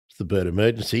The Bird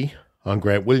Emergency. I'm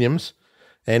Grant Williams,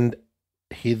 and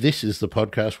this is the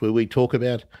podcast where we talk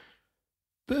about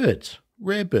birds,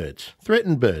 rare birds,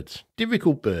 threatened birds,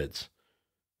 difficult birds,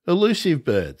 elusive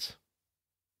birds,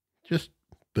 just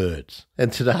birds.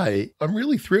 And today I'm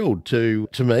really thrilled to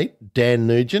meet Dan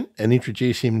Nugent and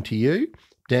introduce him to you.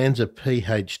 Dan's a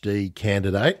PhD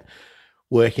candidate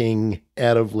working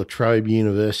out of La Trobe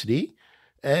University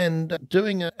and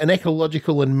doing an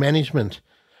ecological and management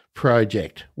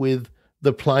project with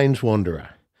the Plains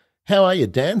Wanderer. How are you,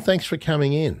 Dan? Thanks for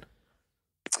coming in.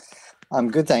 I'm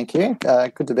good, thank you.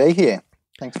 Good to be here.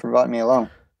 Thanks for inviting me along.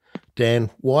 Dan,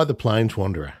 why the Plains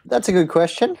Wanderer? That's a good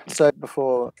question. So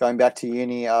before going back to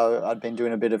uni, I'd been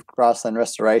doing a bit of grassland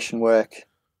restoration work,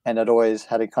 and I'd always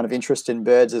had a kind of interest in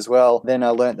birds as well. Then I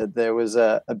learnt that there was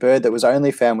a bird that was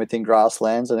only found within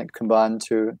grasslands, and it combined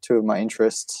two of my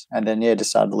interests. And then,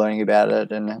 just started learning about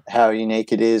it and how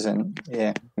unique it is, and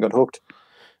got hooked.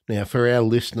 Now, for our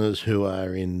listeners who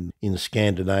are in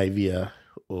Scandinavia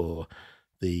or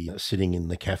sitting in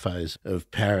the cafes of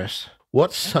Paris,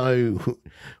 what's so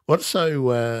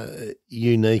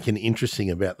unique and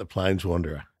interesting about the Plains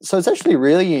Wanderer? So it's actually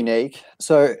really unique.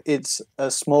 So it's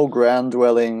a small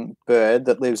ground-dwelling bird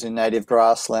that lives in native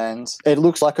grasslands. It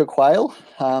looks like a quail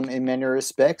in many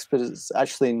respects, but it's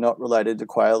actually not related to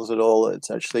quails at all. It's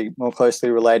actually more closely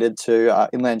related to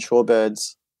inland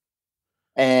shorebirds.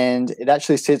 And it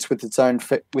actually sits within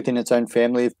its own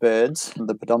family of birds,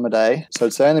 the Podomidae. So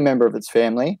it's the only member of its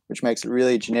family, which makes it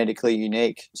really genetically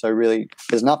unique. So really,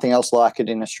 there's nothing else like it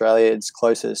in Australia. Its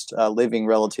closest living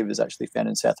relative is actually found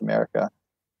in South America.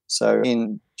 So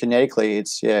genetically,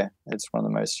 it's one of the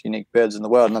most unique birds in the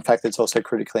world. And the fact that it's also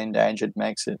critically endangered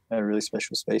makes it a really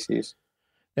special species.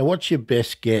 Now, what's your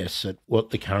best guess at what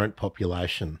the current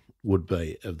population would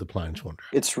be of the Plains Wanderer?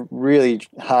 It's really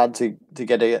hard to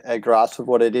get a grasp of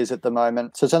what it is at the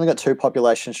moment. So it's only got two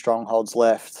population strongholds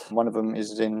left. One of them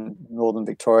is in northern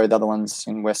Victoria, the other one's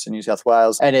in western New South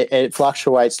Wales. And it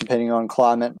fluctuates depending on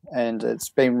climate, and it's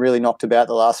been really knocked about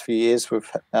the last few years.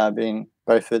 We've been,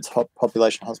 both of its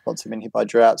population hotspots have been hit by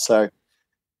drought. So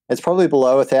it's probably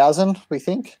below 1,000, we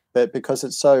think. But because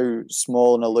it's so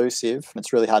small and elusive,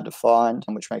 it's really hard to find,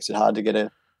 which makes it hard to get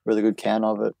a really good count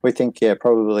of it. We think,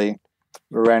 probably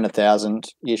around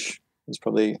 1,000-ish is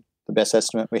probably the best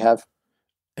estimate we have.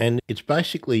 And it's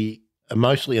basically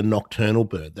mostly a nocturnal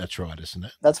bird. That's right, isn't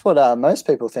it? That's what most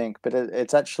people think, but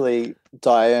it's actually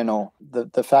diurnal.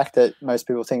 The fact that most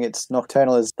people think it's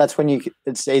nocturnal that's when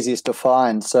it's easiest to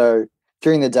find. So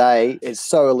during the day, it's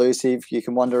so elusive. You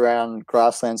can wander around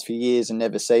grasslands for years and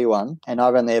never see one. And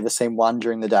I've only ever seen one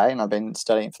during the day, and I've been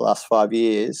studying it for the last 5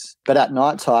 years. But at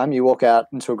night time, you walk out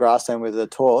into a grassland with a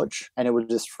torch, and it would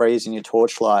just freeze in your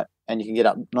torchlight, and you can get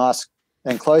up nice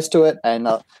and close to it. And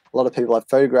a lot of people have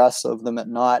photographs of them at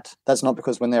night. That's not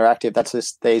because when they're active, that's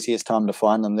just the easiest time to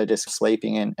find them. They're just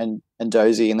sleeping and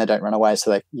dozy, and they don't run away,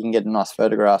 so you can get a nice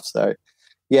photograph. So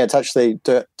it's actually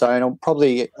diurnal,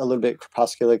 probably a little bit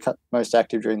crepuscular, most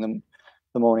active during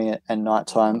the morning and night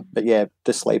time. But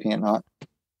just sleeping at night.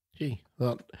 Gee,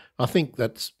 well, I think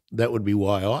that would be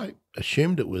why I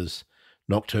assumed it was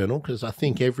nocturnal, because I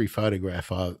think every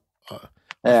photograph I've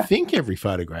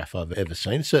ever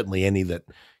seen, certainly any that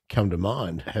come to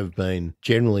mind, have been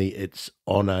generally it's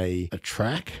on a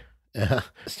track,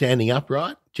 standing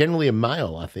upright. Generally a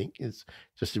male, I think, is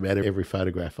just about every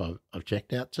photograph I've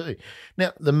checked out too.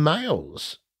 Now, the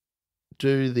males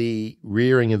do the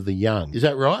rearing of the young. Is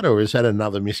that right, or is that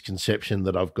another misconception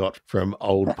that I've got from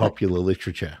old popular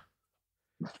literature?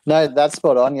 No, that's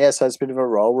spot on. So it's a bit of a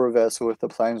role reversal with the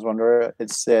Plains Wanderer.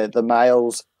 It's the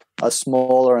males are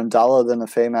smaller and duller than the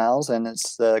females, and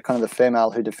it's kind of the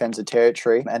female who defends the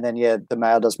territory. And then, the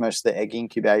male does most of the egg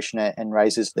incubation and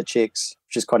raises the chicks,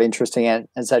 which is quite interesting. And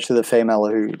it's actually the female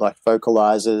who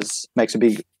vocalizes, makes a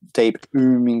big, deep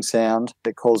ooming sound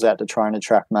that calls out to try and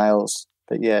attract males.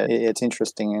 But it's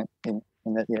interesting in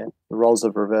that, the roles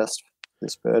have reversed for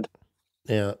this bird.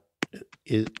 Now,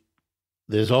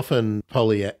 there's often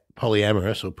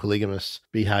polyamorous or polygamous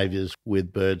behaviours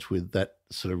with birds with that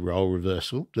sort of role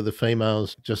reversal. Do the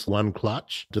females just one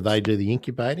clutch? Do they do the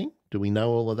incubating? Do we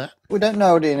know all of that? We don't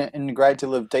know it in a great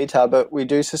deal of detail, but we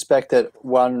do suspect that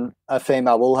a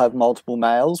female will have multiple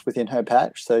males within her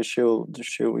patch. So she'll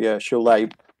lay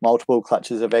multiple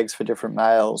clutches of eggs for different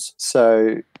males.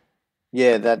 So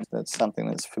that's something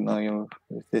that's familiar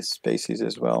with this species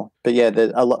as well. But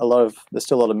there's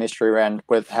still a lot of mystery around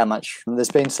with how much. There's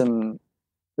been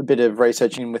a bit of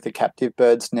researching with the captive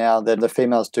birds now that the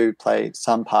females do play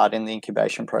some part in the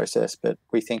incubation process, but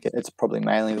we think it's probably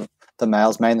mainly the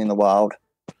males, mainly in the wild.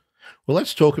 Well,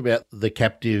 let's talk about the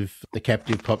captive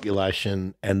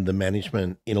population and the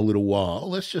management in a little while.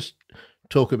 Let's just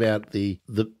talk about the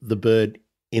bird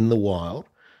in the wild.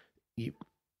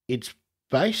 It's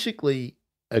basically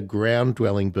a ground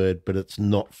dwelling bird, but it's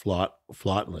not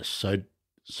flightless.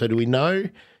 So do we know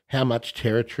how much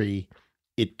territory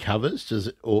it covers? Does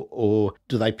it, or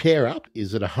do they pair up?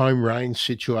 Is it a home range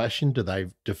situation? Do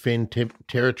they defend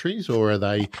territories, or are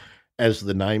they, as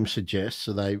the name suggests,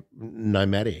 are they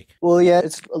nomadic? Well, yeah,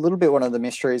 it's a little bit one of the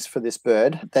mysteries for this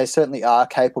bird. They certainly are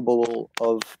capable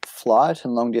of flight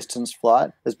and long distance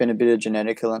flight. There's been a bit of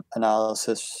genetic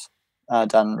analysis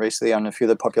done recently on a few of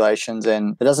the populations,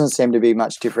 and there doesn't seem to be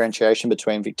much differentiation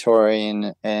between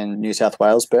Victorian and New South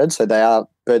Wales birds. So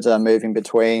birds are moving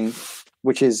between,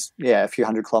 which is, a few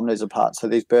hundred kilometres apart. So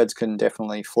these birds can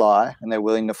definitely fly, and they're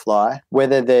willing to fly.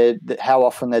 How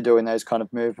often they're doing those kind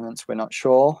of movements, we're not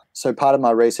sure. So part of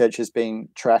my research has been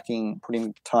putting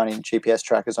tiny GPS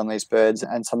trackers on these birds,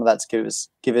 and some of that's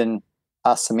given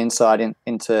us some insight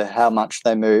into how much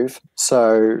they move.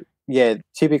 So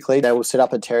typically they will set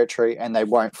up a territory and they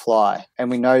won't fly. And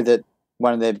we know that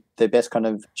one of their best kind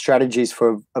of strategies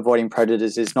for avoiding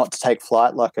predators is not to take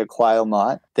flight like a quail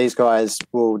might. These guys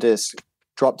will just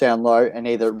drop down low and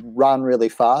either run really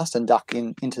fast and duck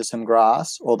into some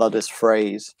grass, or they'll just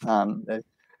freeze. They're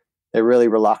really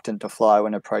reluctant to fly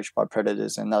when approached by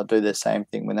predators, and they'll do the same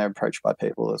thing when they're approached by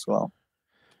people as well.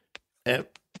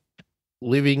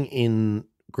 Living in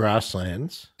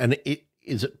grasslands, and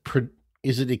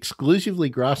is it exclusively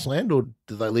grassland, or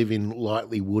do they live in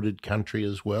lightly wooded country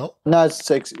as well? No,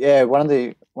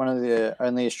 one of the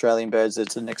only Australian birds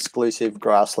that's an exclusive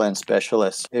grassland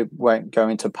specialist. It won't go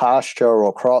into pasture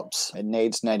or crops. It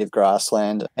needs native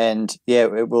grassland, and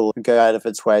it will go out of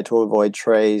its way to avoid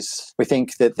trees. We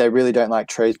think that they really don't like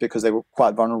trees because they're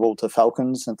quite vulnerable to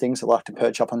falcons and things that like to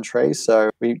perch up on trees.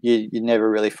 So you never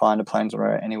really find a plains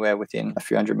wanderer anywhere within a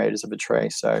few hundred metres of a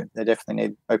tree. So they definitely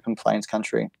need open plains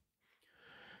country.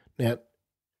 Now,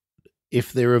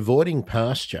 if they're avoiding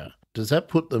pasture, does that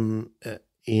put them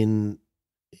in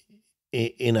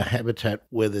a habitat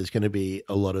where there's going to be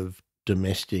a lot of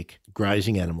domestic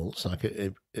grazing animals? Like,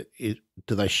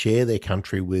 do they share their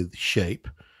country with sheep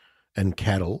and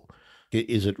cattle?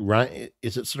 Is it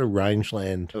sort of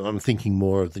rangeland? I'm thinking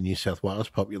more of the New South Wales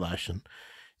population.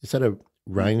 Is that a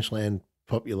rangeland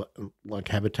like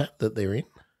habitat that they're in?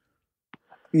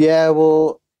 Yeah,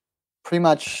 well,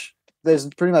 there's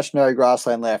pretty much no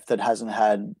grassland left that hasn't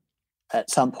had, at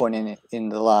some point in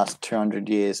the last 200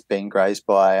 years, been grazed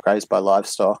by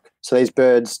livestock. So these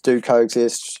birds do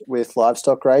coexist with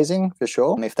livestock grazing for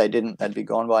sure. If they didn't, they'd be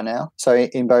gone by now. So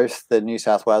in both the New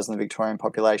South Wales and the Victorian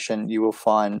population, you will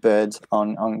find birds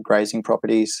on grazing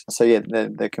properties. So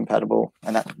they're compatible,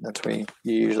 and that's where you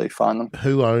usually find them.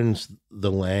 Who owns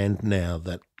the land now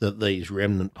that these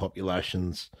remnant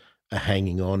populations are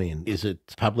hanging on in? Is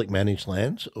it public managed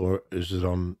lands, or is it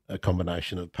on a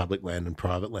combination of public land and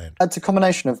private land? It's a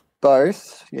combination of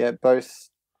both. Yeah, both.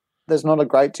 There's not a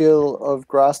great deal of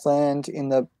grassland in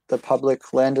the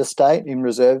public land estate in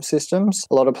reserve systems.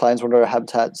 A lot of plains wanderer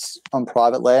habitats on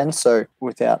private land, so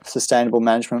without sustainable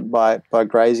management by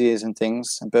graziers and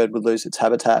things, a bird would lose its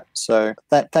habitat. So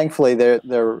thankfully there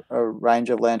are a range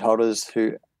of landholders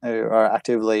who are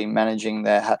actively managing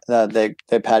their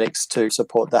paddocks to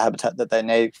support the habitat that they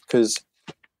need, because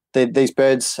these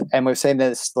birds, and we've seen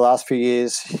this the last few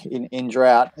years in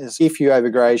drought, is if you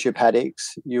overgraze your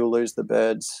paddocks, you'll lose the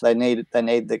birds. They need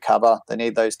the cover. They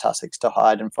need those tussocks to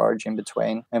hide and forage in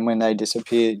between. And when they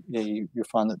disappear, you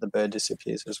find that the bird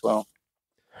disappears as well.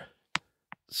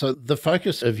 So the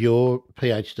focus of your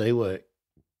PhD work,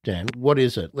 Dan, what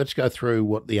is it? Let's go through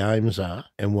what the aims are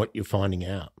and what you're finding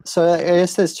out. So I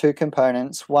guess there's two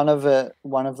components. One of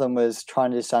them was trying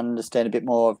to just understand a bit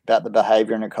more about the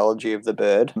behaviour and ecology of the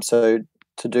bird. So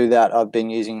to do that, I've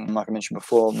been using, like I mentioned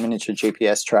before, miniature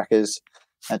GPS trackers,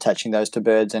 attaching those to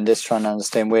birds and just trying to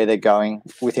understand where they're going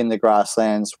within the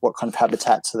grasslands, what kind of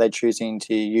habitats are they choosing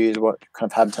to use, what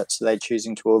kind of habitats are they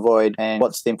choosing to avoid, and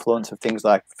what's the influence of things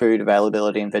like food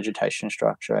availability and vegetation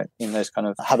structure in those kind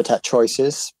of habitat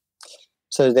choices.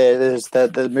 So there's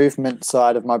the movement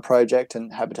side of my project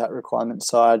and habitat requirement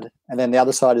side, and then the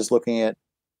other side is looking at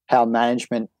how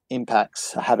management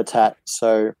impacts a habitat.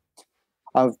 So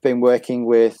I've been working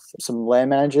with some land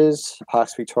managers,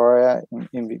 Parks Victoria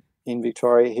in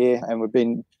Victoria here, and we've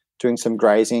been doing some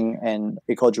grazing and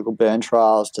ecological burn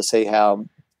trials to see how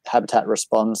habitat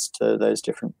responds to those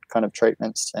different kind of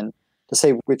treatments, and to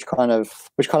see which kind of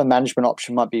management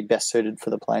option might be best suited for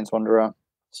the plains wanderer.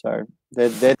 So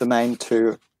they're the main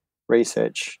two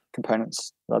research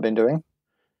components that I've been doing.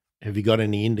 Have you got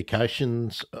any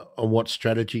indications on what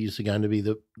strategies are going to be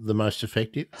the most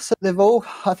effective? So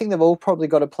I think they've all probably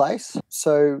got a place.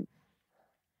 So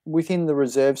within the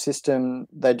reserve system,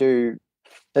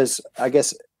 there's, I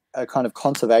guess, a kind of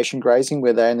conservation grazing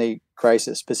where they only graze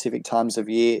at specific times of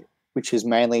year, which is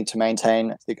mainly to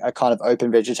maintain a kind of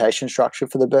open vegetation structure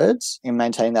for the birds. And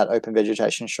maintaining that open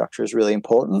vegetation structure is really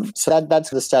important. So that's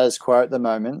the status quo at the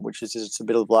moment, which is just a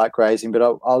bit of light grazing. But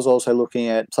I was also looking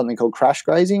at something called crash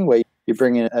grazing, where you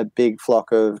bring in a big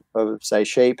flock of say,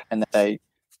 sheep, and they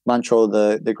munch all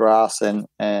the grass and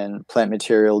plant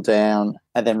material down,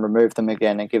 and then remove them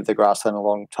again and give the grassland a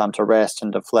long time to rest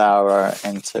and to flower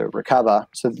and to recover.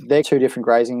 So they're two different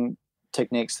grazing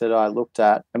techniques that I looked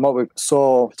at. And what we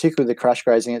saw, particularly the crash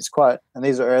grazing, and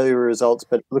these are earlier results,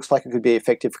 but it looks like it could be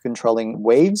effective for controlling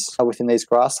weeds within these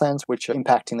grasslands, which are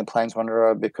impacting the plains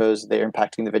wanderer because they're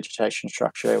impacting the vegetation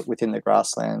structure within the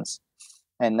grasslands.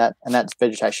 And that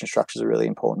vegetation structures are really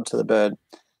important to the bird.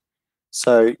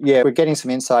 So, yeah, we're getting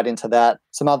some insight into that.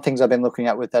 Some other things I've been looking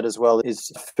at with that as well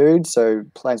is food. So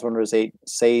plains wanderers eat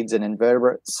seeds and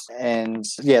invertebrates. And,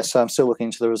 yeah, so I'm still looking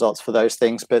into the results for those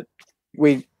things. But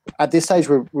at this stage,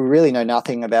 we really know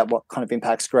nothing about what kind of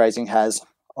impacts grazing has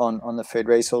on the food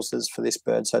resources for this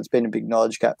bird. So it's been a big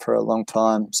knowledge gap for a long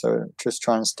time. So just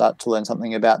trying to start to learn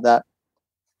something about that.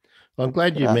 Well, I'm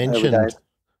glad you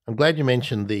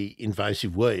mentioned the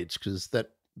invasive weeds, because that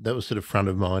was sort of front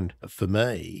of mind for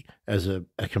me as a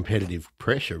competitive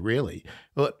pressure, really.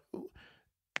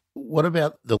 What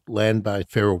about the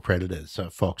land-based feral predators, so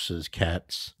foxes,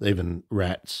 cats, even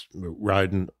rats,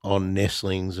 rodent on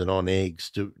nestlings and on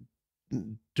eggs?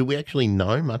 Do we actually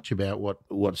know much about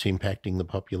what's impacting the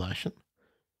population?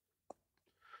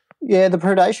 Yeah, the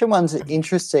predation one's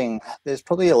interesting. There's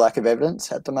probably a lack of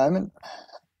evidence at the moment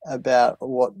about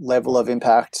what level of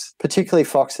impact, particularly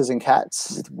foxes and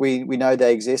cats. We know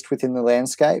they exist within the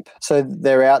landscape. So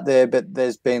they're out there, but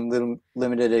there's been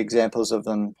limited examples of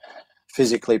them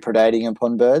physically predating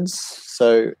upon birds.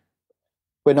 So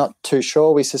we're not too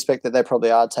sure. We suspect that they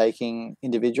probably are taking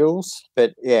individuals.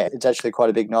 But yeah, it's actually quite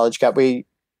a big knowledge gap.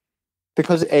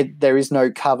 Because there is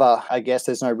no cover, I guess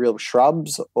there's no real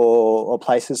shrubs or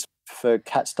places for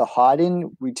cats to hide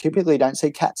in. We typically don't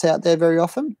see cats out there very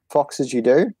often. Foxes you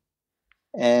do.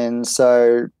 And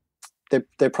so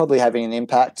they're probably having an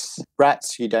impact.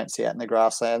 Rats you don't see out in the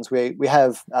grasslands. We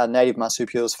have native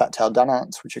marsupials, fat-tailed dun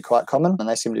ants, which are quite common, and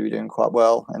they seem to be doing quite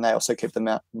well. And they also keep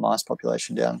the mice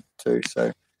population down too.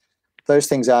 So those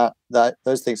things aren't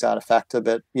a factor.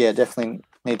 But yeah, definitely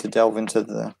need to delve into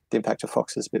the impact of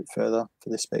foxes a bit further for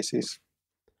this species.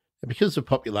 Because the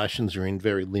populations are in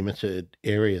very limited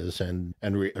areas and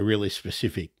a really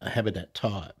specific habitat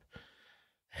type,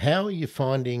 how are you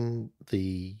finding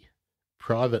the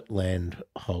private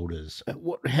landholders?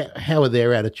 How are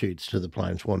their attitudes to the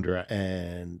plains wanderer,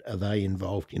 and are they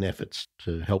involved in efforts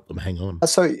to help them hang on?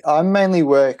 So I mainly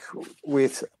work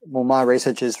with, my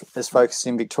research is focused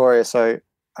in Victoria, so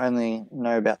I only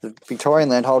know about the Victorian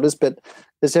landholders, but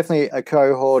there's definitely a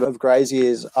cohort of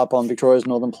graziers up on Victoria's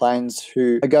Northern Plains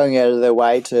who are going out of their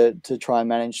way to try and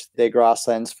manage their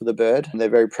grasslands for the bird. And they're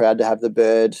very proud to have the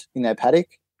bird in their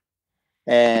paddock.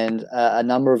 And a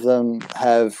number of them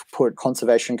have put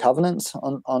conservation covenants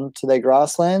onto their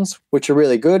grasslands, which are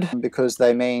really good because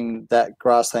they mean that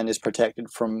grassland is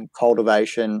protected from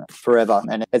cultivation forever.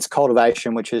 And it's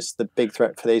cultivation which is the big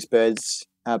threat for these birds,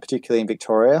 particularly in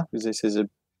Victoria, because this is a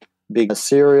big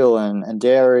cereal and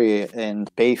dairy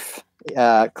and beef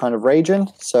kind of region.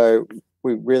 So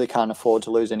we really can't afford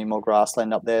to lose any more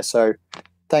grassland up there. So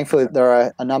thankfully there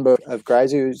are a number of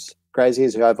graziers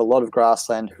who have a lot of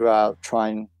grassland who are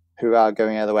going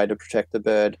out of the way to protect the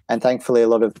bird. And thankfully a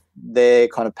lot of their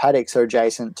kind of paddocks are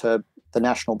adjacent to the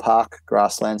national park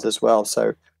grasslands as well. So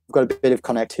we've got a bit of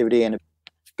connectivity and a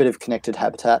bit of connected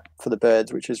habitat for the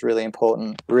birds, which is really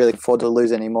important. We really can't afford to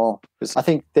lose any more. Because I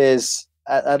think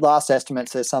at last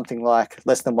estimates, there's something like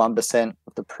less than 1%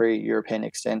 of the pre-European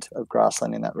extent of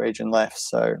grassland in that region left.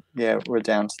 So, yeah, we're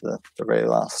down to the very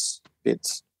last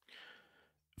bits.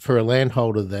 For a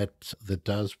landholder that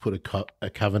does put a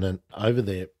covenant over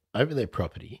their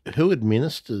property, who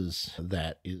administers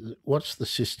that? What's the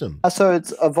system? So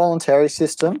it's a voluntary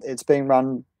system. It's being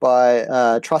run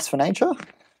by Trust for Nature,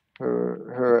 who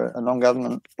are a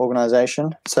non-government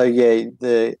organisation. So, yeah,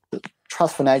 the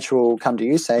Trust for Nature will come to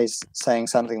you saying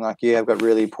something like, yeah, I've got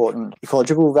really important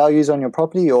ecological values on your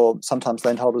property, or sometimes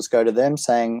landholders go to them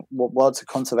saying, what's a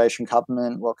conservation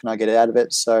covenant? What can I get out of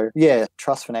it? So, yeah,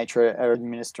 Trust for Nature are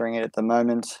administering it at the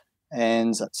moment.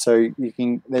 And so I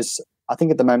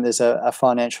think at the moment there's a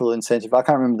financial incentive. I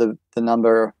can't remember the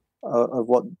number of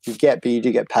what you get, but you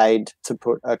do get paid to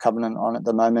put a covenant on at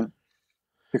the moment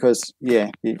because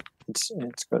it's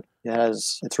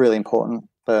really important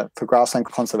for grassland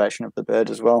conservation of the bird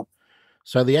as well.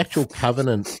 So the actual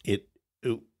covenant,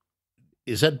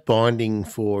 is that binding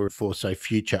for say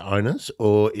future owners,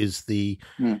 or is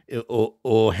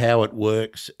or how it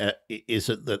works? Is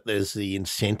it that there's the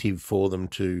incentive for them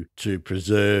to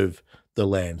preserve the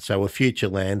land? So a future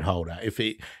landholder,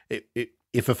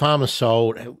 if a farmer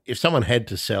sold, if someone had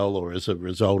to sell, or as a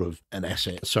result of an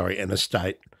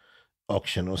estate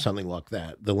auction or something like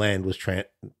that, the land was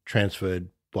transferred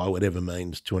by whatever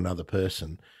means to another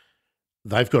person,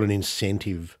 they've got an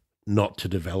incentive not to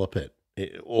develop it.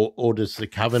 Or does the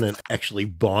covenant actually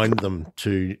bind them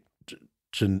to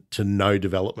no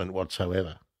development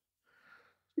whatsoever?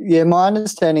 Yeah, my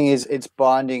understanding is it's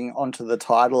binding onto the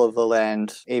title of the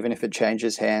land, even if it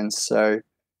changes hands. So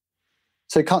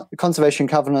conservation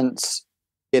covenants,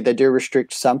 yeah, they do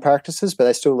restrict some practices, but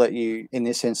they still let you, in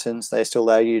this instance, they still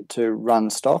allow you to run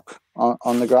stock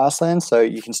on the grassland. So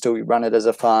you can still run it as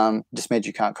a farm. It just means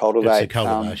you can't cultivate. It's the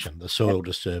cultivation, the soil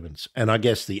disturbance. And I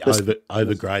guess the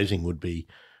overgrazing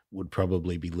would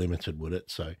probably be limited, would it?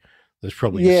 So there's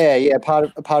probably...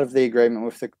 Part of the agreement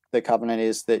with the covenant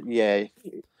is that,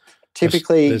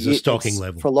 typically there's a stocking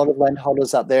level. For a lot of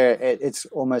landholders up there, it's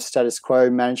almost status quo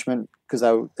management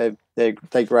because they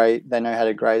know how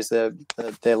to graze their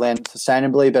land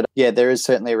sustainably. But yeah, there is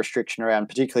certainly a restriction around,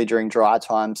 particularly during dry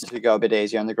times, to go a bit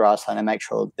easier on the grassland and make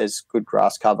sure there's good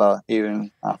grass cover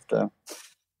even after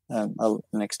an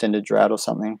extended drought or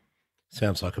something.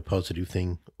 Sounds like a positive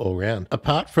thing all round.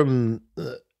 Apart from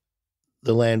the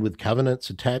land with covenants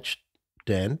attached,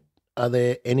 Dan, are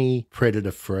there any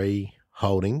predator-free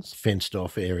holdings, fenced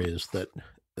off areas that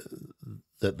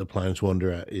the Plains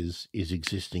Wanderer is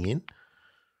existing in?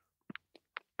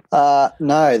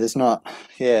 No, there's not.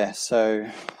 Yeah, so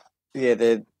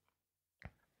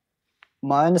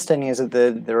my understanding is that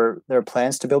there are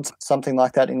plans to build something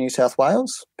like that in New South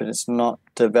Wales, but it's not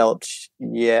developed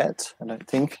yet, I don't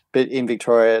think. But in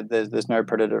Victoria, there's no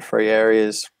predator-free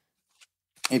areas.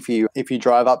 If you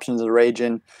drive up into the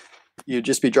region, you'd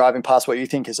just be driving past what you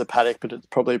think is a paddock, but it's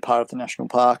probably part of the national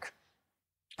park.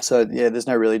 So yeah, there's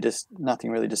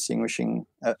nothing really distinguishing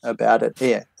about it.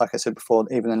 Yeah, like I said before,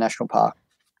 even the national park,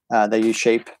 they use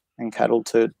sheep and cattle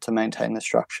to maintain the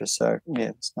structure. So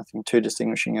yeah, there's nothing too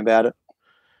distinguishing about it.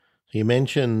 You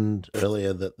mentioned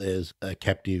earlier that there's a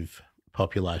captive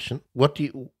population. What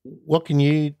can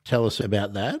you tell us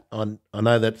about that? I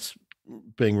know that's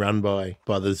being run by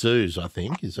the zoos, I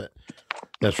think.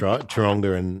 That's right,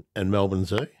 Taronga and Melbourne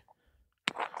Zoo?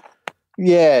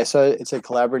 Yeah, so it's a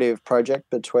collaborative project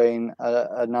between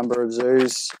a number of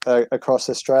zoos across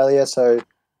Australia. So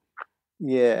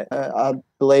yeah, I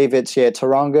believe it's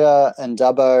Taronga and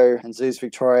Dubbo and Zoos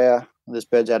Victoria. There's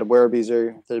birds out of Werribee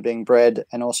Zoo that are being bred,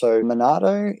 and also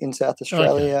Monarto in South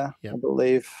Australia, okay. Yep. I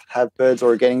believe, have birds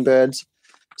or are getting birds.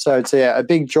 So it's a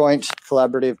big joint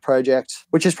collaborative project,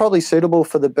 which is probably suitable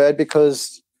for the bird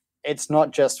because it's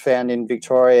not just found in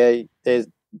Victoria. There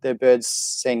are birds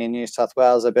seen in New South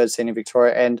Wales, there are birds seen in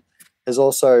Victoria, and there's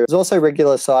also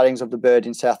regular sightings of the bird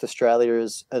in South Australia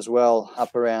as well.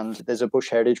 Up around, there's a bush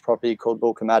heritage property called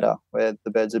Bulkamata where the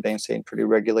birds are being seen pretty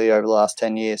regularly over the last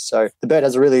 10 years. So the bird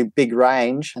has a really big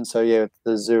range, and so yeah,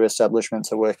 the zoo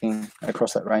establishments are working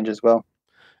across that range as well.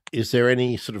 Is there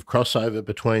any sort of crossover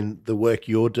between the work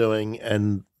you're doing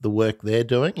and the work they're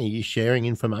doing? Are you sharing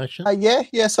information?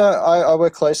 Yeah. So I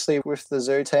work closely with the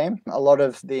zoo team. A lot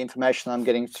of the information I'm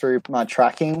getting through my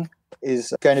tracking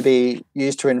is going to be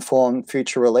used to inform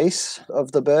future release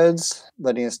of the birds,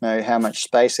 letting us know how much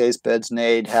space these birds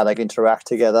need, how they interact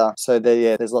together. So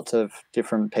there's lots of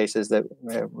different pieces that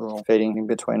we're all feeding in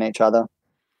between each other.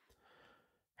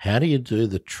 How do you do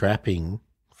the trapping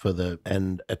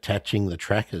and attaching the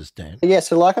trackers, Dan? Yeah,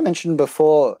 so like I mentioned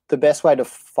before, the best way to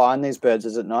find these birds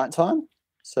is at nighttime.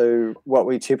 So what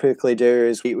we typically do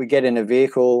is we get in a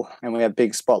vehicle and we have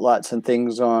big spotlights and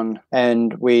things on,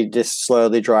 and we just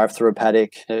slowly drive through a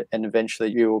paddock, and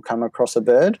eventually you will come across a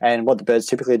bird. And what the birds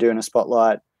typically do in a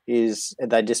spotlight is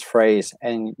they just freeze,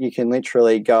 and you can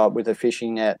literally go up with a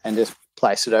fishing net and just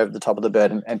place it over the top of the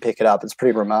bird and pick it up. It's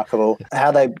pretty remarkable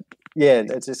how they... Yeah,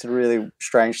 it's just a really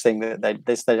strange thing that they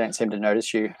don't seem to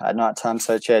notice you at night time.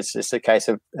 So it's just a case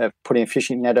of putting a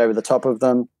fishing net over the top of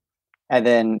them. And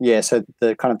then, so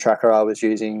the kind of tracker I was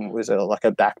using was like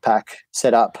a backpack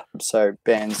setup. So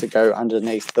bands that go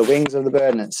underneath the wings of the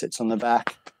bird and it sits on the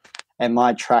back. And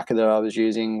my tracker that I was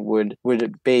using would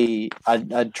be,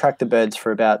 I'd track the birds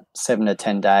for about 7 to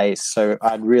 10 days. So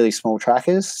I had really small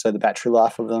trackers. So the battery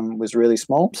life of them was really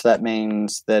small. So that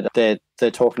means that they're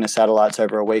they're talking to satellites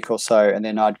over a week or so, and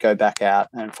then I'd go back out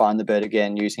and find the bird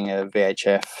again using a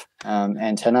VHF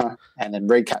antenna, and then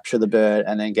recapture the bird,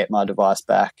 and then get my device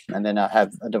back, and then I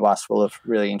have a device full of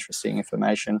really interesting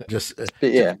information. Just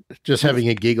yeah, just having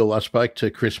a giggle. I spoke to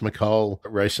Chris McCall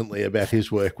recently about his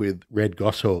work with red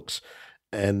goshawks,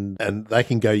 and they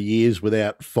can go years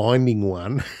without finding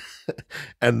one,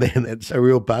 and then it's a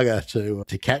real bugger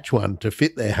to catch one to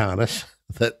fit their harness.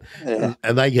 And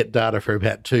they get data for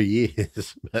about 2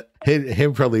 years. But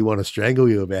he'll probably want to strangle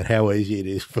you about how easy it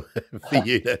is for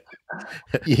you to.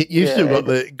 You still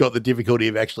got the difficulty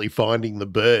of actually finding the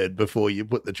bird before you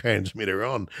put the transmitter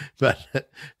on, but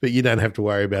you don't have to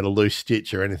worry about a loose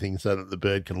stitch or anything so that the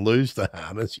bird can lose the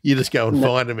harness. You just go and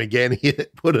find them again.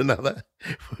 Put the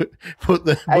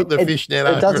fish net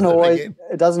over them again.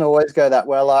 It doesn't always go that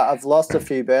well. I've lost a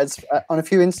few birds on a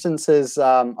few instances.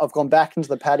 I've gone back into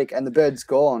the paddock and the bird's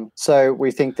gone. So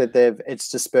we think that it's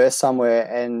dispersed somewhere,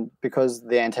 and because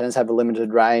the antennas have a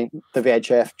limited range, the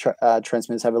VHF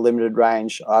transmitters have a limited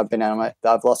range. I've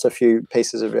lost a few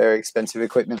pieces of very expensive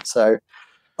equipment. So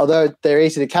although they're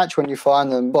easy to catch when you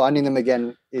find them, finding them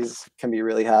again can be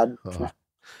really hard.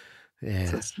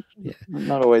 Yeah,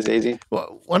 not always easy.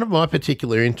 Well, one of my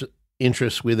particular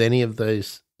interests with any of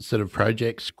those sort of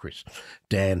projects,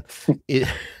 Dan,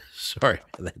 sorry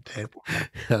about that,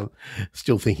 Dan.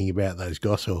 Still thinking about those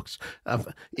goshawks.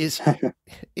 Is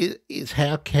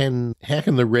how can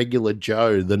the regular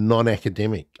Joe, the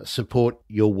non-academic, support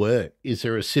your work? Is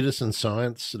there a citizen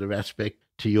science sort of aspect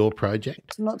to your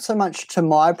project? Not so much to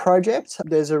my project.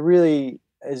 There's a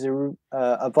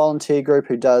volunteer group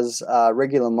who does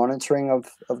regular monitoring of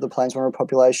the plains-wanderer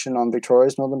population on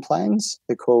Victoria's Northern Plains.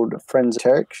 They're called Friends of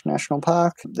Terrick National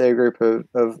Park. They're a group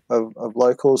of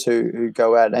locals who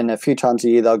go out, and a few times a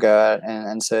year they'll go out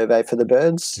and survey for the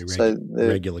birds.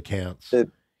 Regular counts.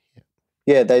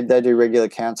 Yeah, they do regular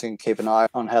counts and keep an eye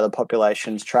on how the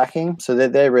population's tracking. So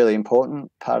they're really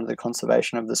important part of the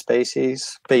conservation of the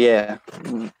species. But yeah,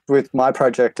 with my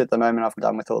project at the moment, I've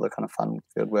done with all the kind of fun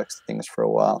fieldwork things for a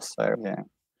while. So yeah,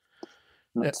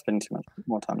 not spending too much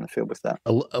more time in the field with that.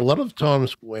 A lot of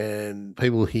times when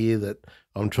people hear that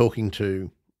I'm talking to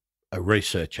a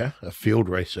researcher, a field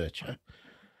researcher,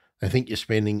 I think you're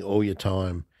spending all your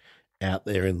time out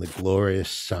there in the glorious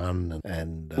sun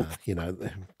and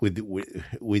with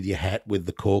your hat with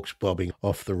the corks bobbing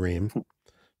off the rim.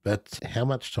 But how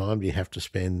much time do you have to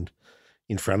spend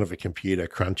in front of a computer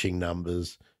crunching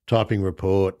numbers, typing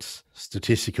reports,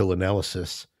 statistical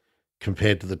analysis,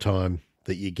 compared to the time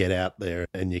that you get out there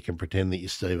and you can pretend that you're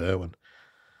Steve Irwin?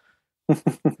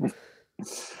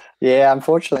 Yeah,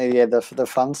 unfortunately, the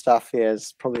fun stuff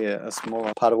is probably a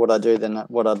smaller part of what I do than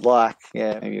what I'd like.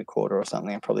 Yeah, maybe a quarter or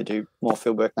something. I probably do more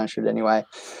field work than I should anyway.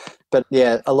 But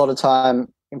yeah, a lot of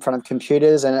time in front of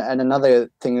computers. And another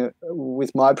thing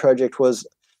with my project was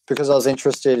because I was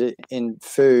interested in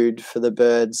food for the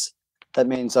birds, that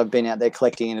means I've been out there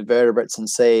collecting invertebrates and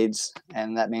seeds,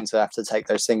 and that means I have to take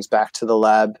those things back to the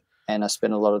lab. And I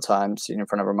spend a lot of time sitting in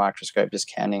front of a microscope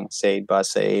just counting seed by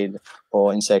seed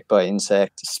or insect by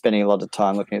insect, spending a lot of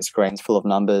time looking at screens full of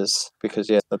numbers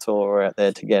because, that's all we're out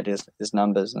there to get is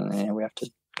numbers. And we have to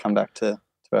come back to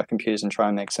our computers and try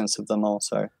and make sense of them all.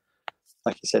 So,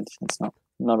 like you said, it's not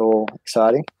all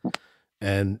exciting.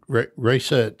 And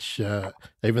research,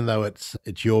 even though it's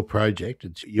your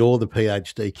project, you're the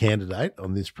PhD candidate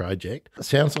on this project, it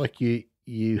sounds like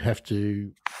you have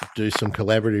to do some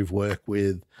collaborative work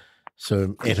with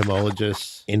some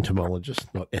entomologists,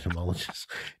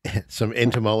 some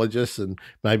entomologists and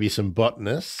maybe some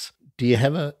botanists. Do you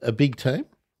have a big team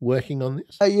working on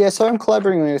this? So I'm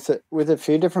collaborating with a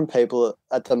few different people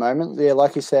at the moment. Yeah,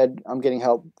 like you said, I'm getting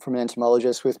help from an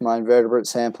entomologist with my invertebrate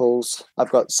samples. I've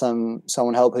got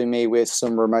someone helping me with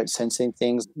some remote sensing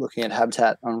things, looking at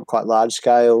habitat on quite large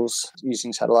scales,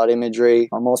 using satellite imagery.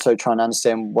 I'm also trying to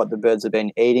understand what the birds have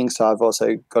been eating. So I've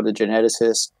also got a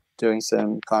geneticist doing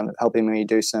some kind of helping me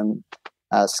do some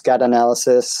scat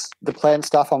analysis. The plant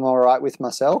stuff I'm all right with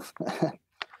myself.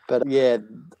 But yeah,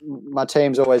 my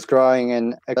team's always growing,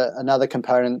 and another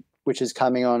component which is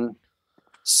coming on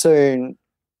soon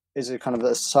is a kind of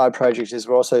a side project is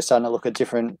we're also starting to look at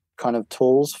different kind of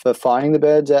tools for finding the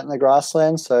birds out in the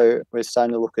grassland. So we're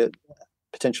starting to look at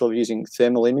potential of using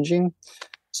thermal imaging.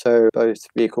 So both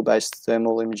vehicle-based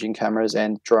thermal imaging cameras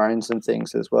and drones and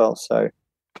things as well. So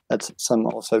that's some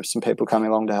people coming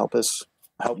along to help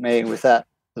me with that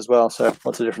as well. So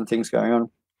lots of different things going on.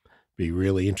 Be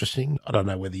really interesting. I don't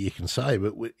know whether you can say,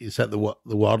 but is that the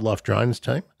wildlife drones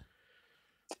team?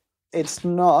 It's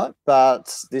not,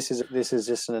 but this is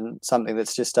just something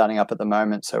that's just starting up at the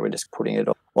moment. So we're just putting it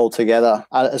all together,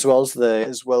 as well as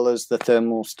the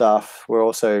thermal stuff. We're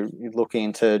also looking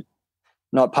into,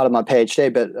 not part of my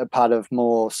PhD, but a part of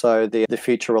more so the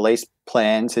future release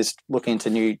plans is looking into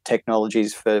new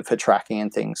technologies for tracking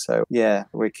and things. So yeah,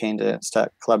 we're keen to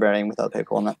start collaborating with other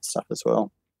people on that stuff as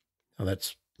well. Oh,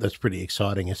 that's pretty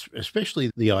exciting, especially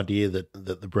the idea that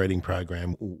the breeding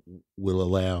program will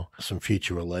allow some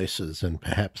future releases and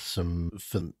perhaps some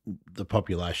for the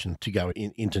population to go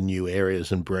into new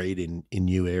areas and breed in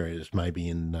new areas, maybe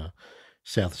in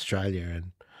South Australia.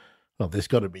 And well, there's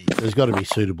got to be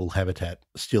suitable habitat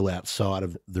still outside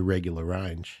of the regular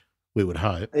range, we would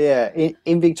hope. Yeah,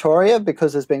 in Victoria,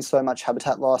 because there's been so much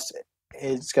habitat loss,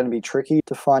 it's going to be tricky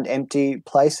to find empty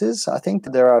places. I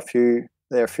think there are a few,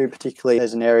 particularly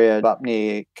there's an area up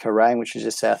near Karain, which is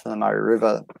just south of the Murray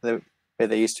River, where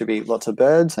there used to be lots of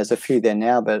birds. There's a few there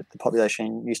now, but the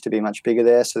population used to be much bigger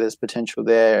there, so there's potential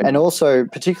there. And also,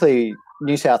 particularly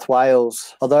New South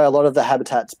Wales, although a lot of the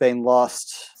habitat's been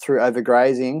lost through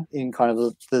overgrazing in kind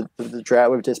of the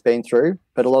drought we've just been through,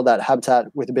 but a lot of that habitat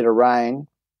with a bit of rain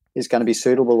is going to be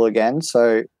suitable again.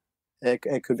 So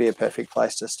it could be a perfect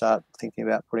place to start thinking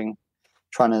about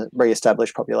trying to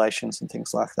re-establish populations and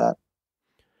things like that.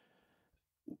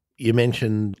 You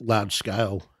mentioned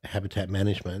large-scale habitat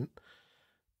management.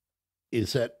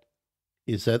 Is that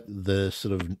the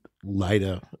sort of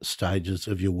later stages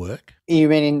of your work? You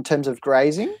mean in terms of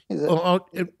grazing? Is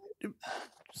it?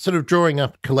 Sort of drawing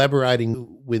up,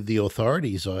 collaborating with the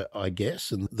authorities, I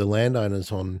guess, and the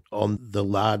landowners on the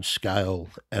large-scale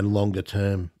and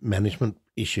longer-term management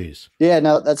issues. Yeah,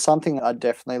 no, that's something I'd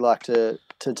definitely like to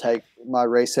take my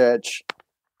research.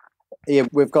 Yeah,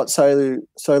 we've got so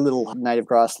little native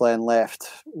grassland left.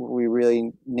 We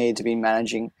really need to be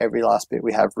managing every last bit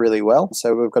we have really well.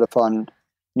 So we've got to find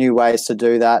new ways to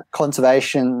do that.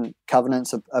 Conservation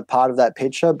covenants are part of that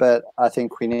picture, but I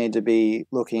think we need to be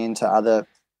looking into other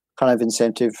kind of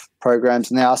incentive programs.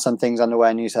 And there are some things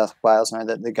underway in New South Wales now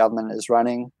that the government is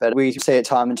running, but we see it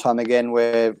time and time again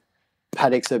where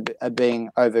paddocks are being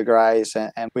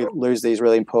overgrazed and we lose these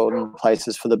really important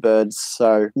places for the birds.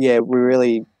 So yeah, we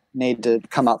really need to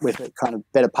come up with kind of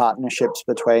better partnerships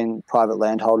between private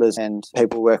landholders and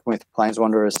people working with plains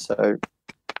wanderers. So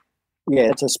yeah,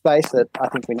 it's a space that I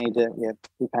think we need to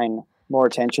be paying more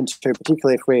attention to,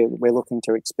 particularly if we're looking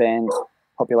to expand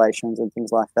populations and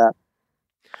things like that.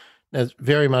 Now,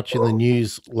 very much in the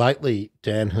news lately,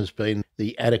 Dan, has been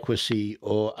the adequacy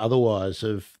or otherwise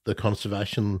of the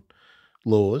conservation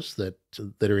laws that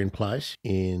are in place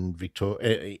in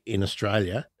Victoria, in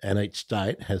Australia, and each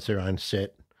state has their own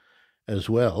set as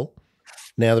well.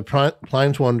 Now, the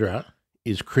plains wanderer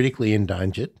is critically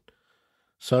endangered.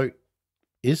 So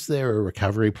is there a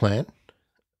recovery plan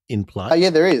in place? Yeah,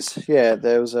 there is. Yeah,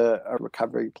 there was a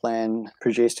recovery plan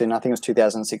produced in, I think it was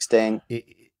 2016.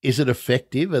 Is it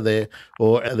effective? Are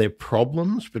there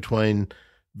problems between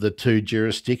the two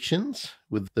jurisdictions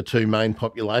with the two main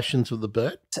populations of the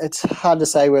bird? It's hard to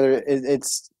say whether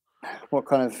it's what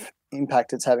kind of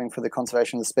impact it's having for the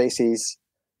conservation of the species.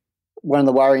 One of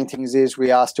the worrying things is we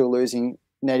are still losing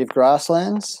native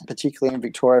grasslands, particularly in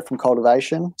Victoria, from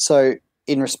cultivation. So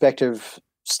in respect of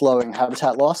slowing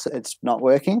habitat loss, it's not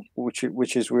working, which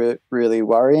is really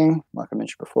worrying. Like I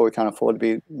mentioned before, we can't afford to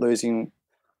be losing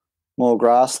more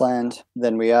grassland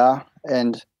than we are.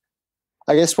 And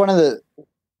I guess one of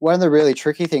the really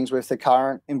tricky things with the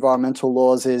current environmental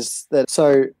laws is that,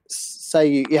 so say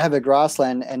you have a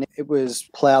grassland and it was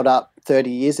ploughed up 30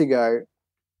 years ago,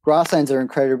 grasslands are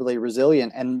incredibly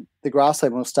resilient and the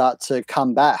grassland will start to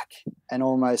come back and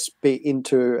almost be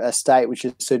into a state which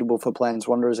is suitable for plains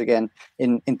wanderers again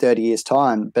in 30 years'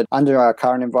 time. But under our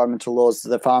current environmental laws,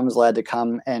 the farmer's allowed to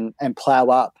come and plough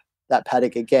up that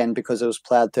paddock again because it was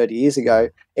ploughed 30 years ago,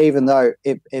 even though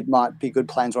it might be good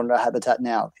plains wanderer habitat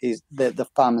now. The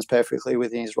farmer's perfectly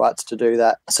within his rights to do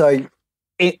that. So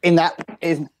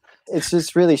it's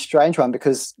just really strange one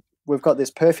because we've got this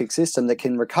perfect system that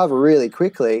can recover really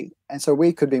quickly. And so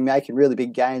we could be making really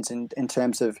big gains in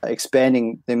terms of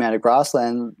expanding the amount of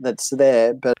grassland that's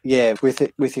there. But yeah,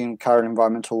 within current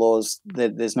environmental laws,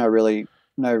 there's no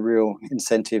real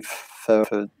incentive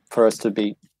for us to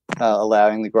be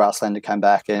allowing the grassland to come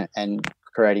back and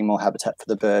creating more habitat for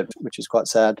the bird, which is quite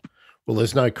sad. Well,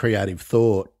 there's no creative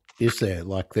thought, is there?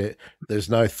 Like there's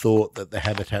no thought that the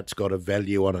habitat's got a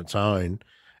value on its own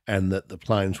and that the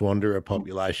plains wanderer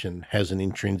population has an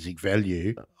intrinsic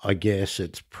value. I guess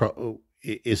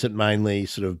is it mainly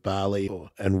sort of barley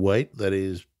and wheat that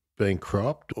is being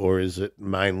cropped, or is it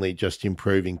mainly just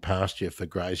improving pasture for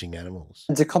grazing animals?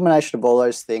 It's a combination of all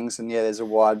those things, and there's a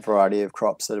wide variety of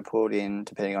crops that are put in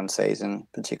depending on season,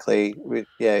 particularly with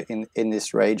in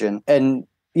this region. And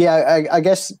I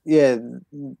guess the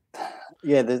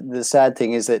sad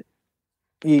thing is that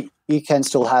you can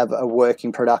still have a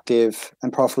working, productive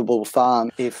and profitable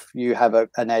farm if you have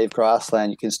a native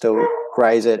grassland. You can still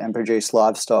graze it and produce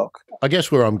livestock. I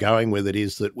guess where I'm going with it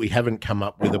is that we haven't come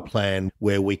up with a plan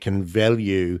where we can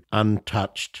value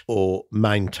untouched or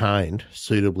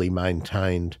suitably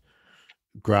maintained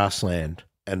grassland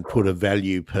and put a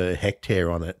value per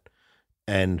hectare on it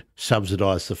and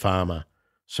subsidise the farmer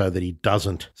so that he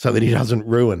doesn't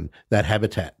ruin that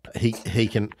habitat.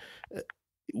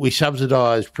 We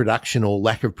subsidise production or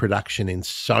lack of production in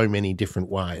so many different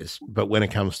ways, but when it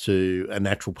comes to a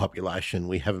natural population,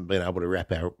 we haven't been able to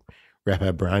wrap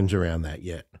our brains around that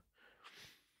yet.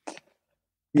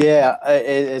 Yeah,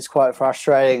 it's quite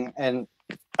frustrating, and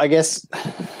I guess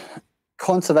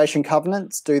conservation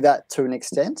covenants do that to an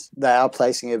extent. They are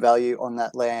placing a value on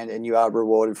that land, and you are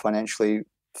rewarded financially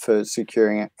for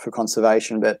securing it for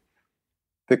conservation, but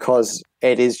because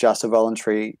it is just a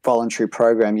voluntary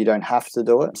program, you don't have to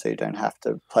do it, so you don't have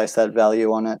to place that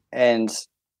value on it. And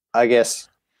I guess,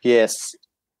 yes,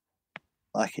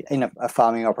 like in a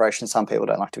farming operation, some people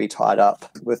don't like to be tied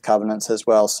up with covenants as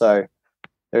well. So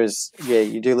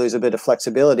you do lose a bit of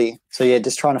flexibility. So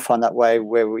just trying to find that way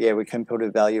where we can put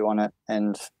a value on it,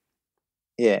 and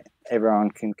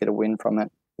everyone can get a win from it.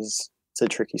 It's a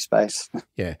tricky space.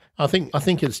 Yeah, I think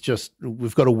it's just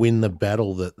we've got to win the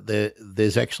battle that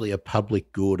there's actually a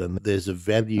public good and there's a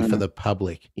value for the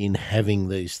public in having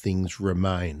these things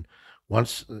remain.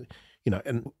 Once,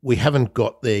 and we haven't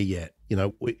got there yet.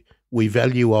 We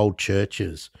value old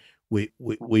churches. We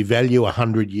value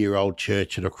 100-year-old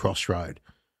church at a crossroad,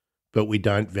 but we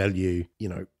don't value,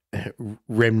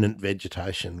 remnant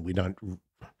vegetation. We don't.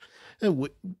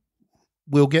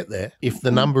 We'll get there. If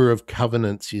the number of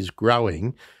covenants is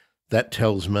growing, that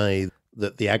tells me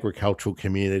that the agricultural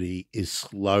community is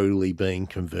slowly being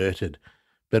converted.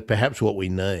 But perhaps what we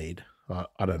need,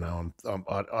 I don't know,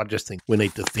 I just think we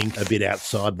need to think a bit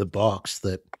outside the box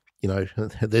that,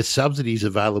 there's subsidies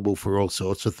available for all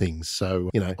sorts of things.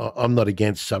 So, I'm not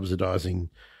against subsidising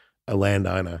a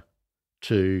landowner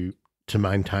to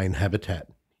maintain habitat,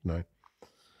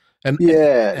 And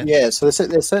so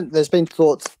there's been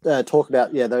talk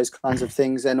about those kinds of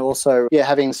things, and also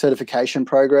having a certification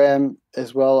program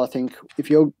as well. I think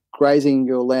if you're grazing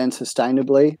your land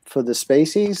sustainably for the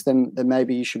species, then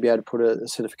maybe you should be able to put a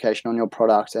certification on your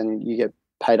product, and you get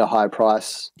paid a higher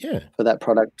price for that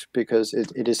product because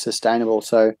it is sustainable.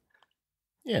 So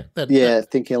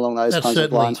thinking along those kinds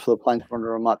of lines for the plains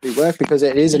wanderer might be work, because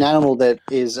it is an animal that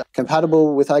is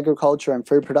compatible with agriculture and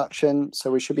food production. So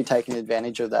we should be taking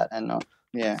advantage of that, and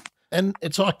And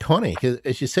it's iconic,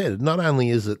 as you said. Not only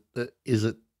is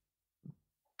it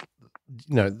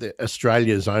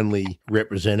Australia's only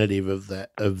representative of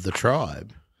the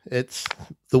tribe, it's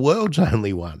the world's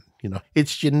only one.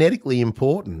 It's genetically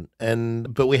important,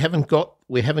 but we haven't got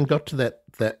to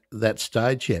that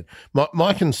stage yet.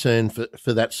 My concern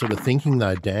for that sort of thinking,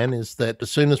 though, Dan, is that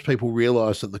as soon as people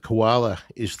realise that the koala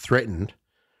is threatened,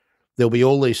 there'll be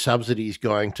all these subsidies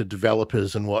going to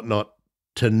developers and whatnot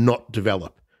to not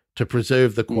develop, to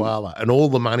preserve the koala, and all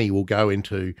the money will go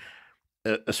into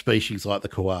a species like the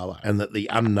koala, and that the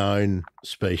unknown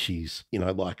species,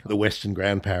 like the western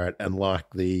ground parrot and like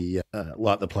the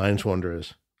plains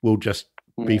wanderers, will just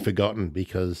be forgotten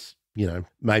because,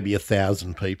 maybe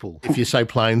 1,000 people. If you say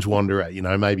plains wanderer,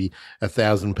 maybe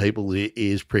 1,000 people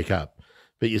ears prick up.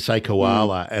 But you say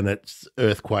koala and it's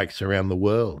earthquakes around the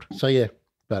world. So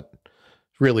but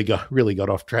really got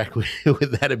off track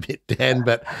with that a bit, Dan.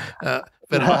 But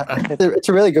it's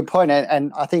a really good point,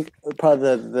 and I think part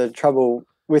of the trouble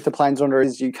with the plains wanderer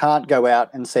is you can't go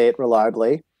out and see it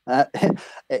reliably.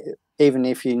 Even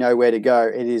if you know where to go,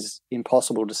 it is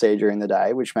impossible to see during the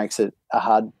day, which makes it a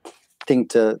hard thing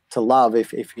to love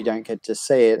if you don't get to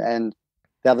see it. And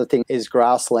the other thing is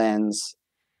grasslands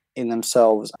in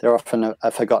themselves, they're often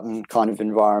a forgotten kind of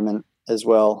environment as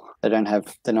well. They're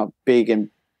not big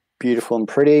and beautiful and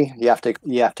pretty. You have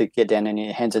to get down on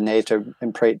your hands and knees to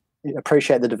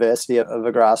appreciate the diversity of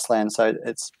a grassland. So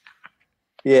it's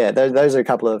those are a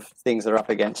couple of things that are up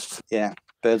against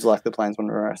birds like the plains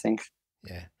wanderer, I think.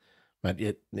 Yeah. But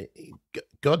yet,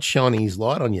 God's shining his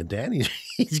light on you, Dan.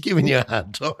 He's giving you a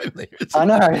hard time there. I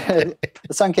know.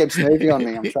 The sun keeps moving on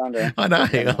me. I'm trying to. I know.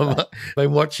 I've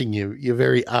been watching your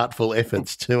very artful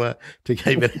efforts to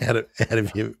keep it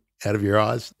out of your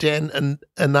eyes, Dan. And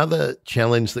another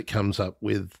challenge that comes up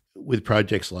with with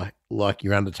projects like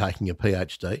you're undertaking a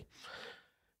PhD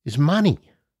is money.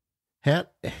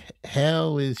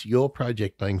 How is your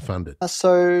project being funded?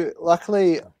 So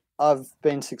luckily, I've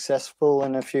been successful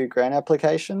in a few grant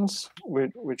applications,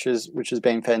 which has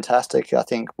been fantastic. I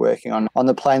think working on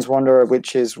the plains wanderer,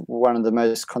 which is one of the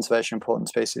most conservation important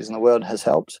species in the world, has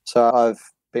helped. So I've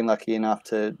been lucky enough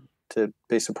to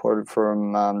be supported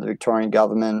from the Victorian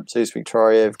government. Zoos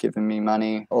Victoria have given me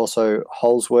money. Also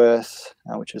Holsworth,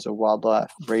 which is a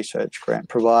wildlife research grant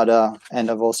provider. And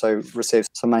I've also received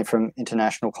some money from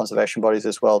international conservation bodies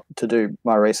as well to do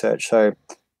my research. So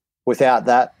without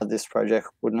that, this project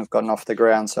wouldn't have gotten off the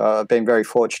ground. So I've been very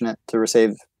fortunate to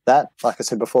receive that. Like I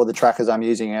said before, the trackers I'm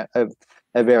using are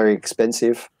very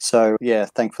expensive. So yeah,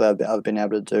 thankfully I've been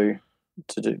able to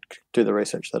do the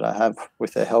research that I have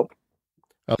with their help.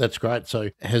 Oh, that's great. So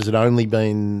has it only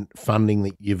been funding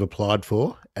that you've applied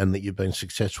for and that you've been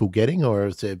successful getting, or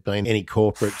has there been any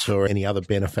corporates or any other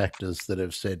benefactors that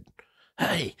have said,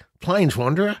 hey, Plains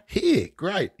Wanderer, here,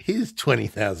 great, here's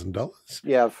 $20,000?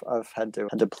 Yeah, I've had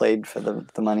to plead for the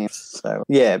money. So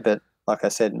yeah, but like I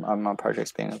said, my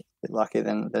project's been a bit lucky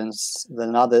than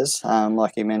others.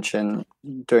 Like you mentioned,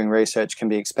 doing research can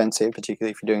be expensive,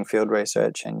 particularly if you're doing field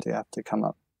research and you have to come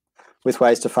up with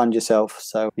ways to fund yourself.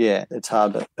 So yeah, it's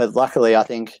hard. But luckily, I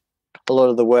think a lot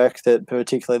of the work that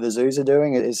particularly the zoos are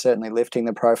doing is certainly lifting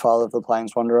the profile of the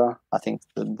plains wanderer. I think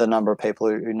the number of people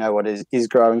who know what is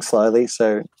growing slowly.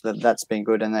 So that's been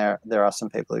good. And there are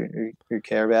some people who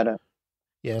care about it.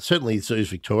 Yeah, certainly Zoos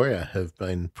Victoria have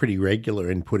been pretty regular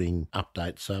in putting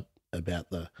updates up about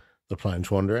the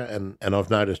plains wanderer. And I've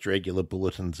noticed regular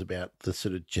bulletins about the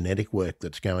sort of genetic work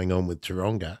that's going on with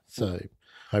Taronga. So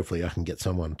hopefully I can get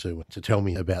someone to tell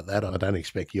me about that. I don't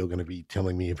expect you're going to be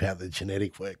telling me about the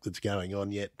genetic work that's going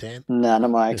on yet, Dan. No, not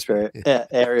my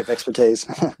area of expertise.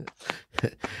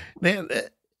 Now,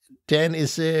 Dan,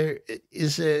 is there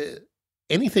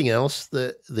anything else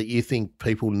that you think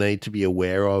people need to be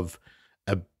aware of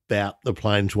about the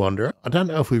plains wanderer? I don't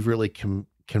know if we've really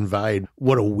conveyed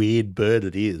what a weird bird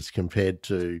it is compared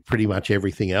to pretty much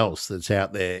everything else that's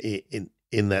out there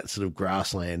in that sort of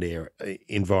grassland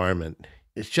environment.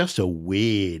 It's just a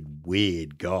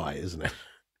weird guy, isn't it?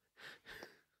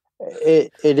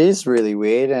 It is really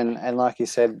weird, and like you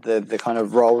said, the kind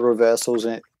of role reversals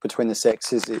between the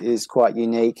sexes is quite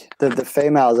unique. The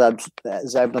female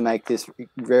is able to make this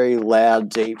very loud,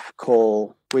 deep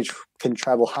call, which can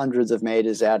travel hundreds of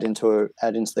meters out into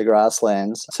the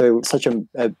grasslands. So such a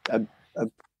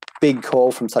big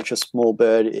call from such a small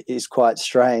bird is quite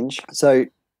strange. So,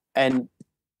 and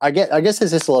I guess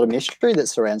there's just a lot of mystery that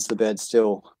surrounds the bird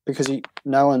still, because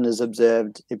no one has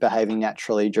observed it behaving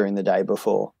naturally during the day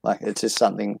before. Like, it's just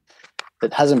something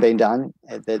that hasn't been done.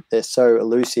 They're so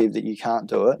elusive that you can't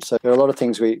do it. So there are a lot of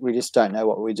things we just don't know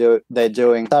what they're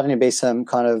doing. Starting to be some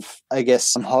kind of, I guess,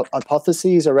 some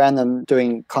hypotheses around them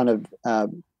doing kind of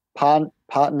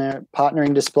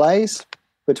partnering displays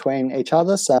between each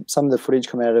other. So some of the footage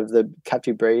coming out of the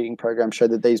captive breeding program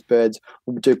showed that these birds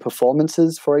will do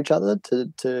performances for each other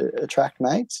to attract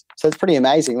mates. So it's pretty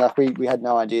amazing. Like, we had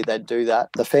no idea they'd do that.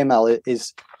 The female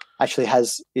is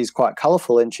quite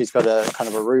colourful, and she's got a kind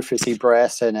of a rufusy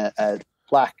breast and a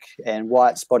black and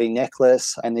white spotty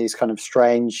necklace and these kind of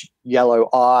strange yellow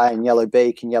eye and yellow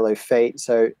beak and yellow feet.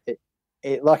 So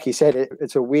it like you said,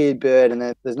 it's a weird bird, and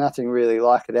there's nothing really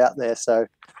like it out there. So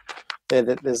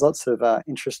there's lots of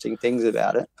interesting things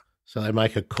about it. So they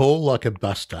make a call like a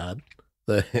bustard.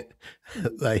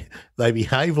 They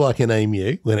behave like an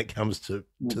emu when it comes to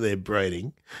their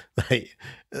breeding. They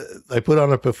put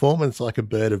on a performance like a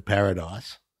bird of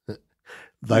paradise.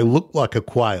 They look like a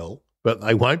quail, but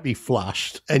they won't be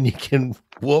flushed, and you can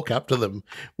walk up to them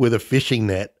with a fishing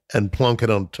net and plonk it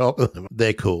on top of them.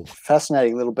 They're cool.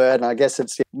 Fascinating little bird, and I guess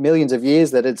it's millions of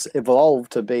years that it's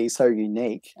evolved to be so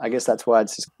unique. I guess that's why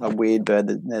it's just a weird bird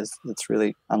that's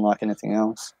really unlike anything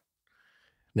else.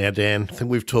 Now, Dan, I think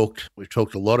we've talked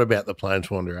a lot about the plains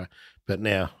wanderer, but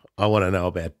now I want to know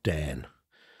about Dan.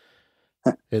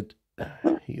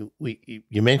 You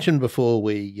mentioned before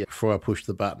I pushed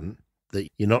the button that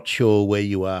you're not sure where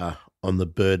you are on the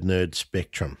bird nerd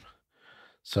spectrum.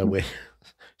 So we're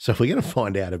going to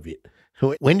find out a bit.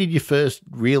 When did you first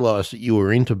realise that you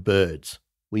were into birds?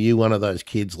 Were you one of those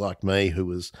kids like me who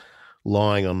was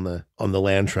lying on the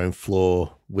lounge room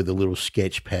floor with a little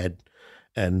sketch pad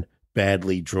and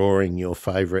badly drawing your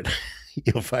favourite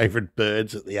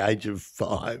birds at the age of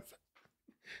 5?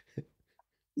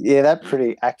 Yeah, that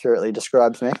pretty accurately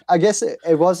describes me. I guess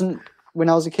it wasn't, when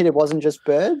I was a kid, it wasn't just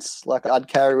birds. Like, I'd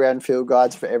carry around field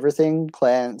guides for everything,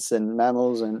 plants and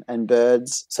mammals and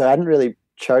birds. So I hadn't really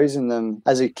chosen them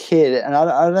as a kid, and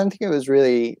I don't think it was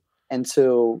really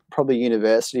until probably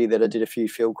university that I did a few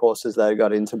field courses that I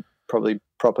got into probably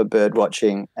proper bird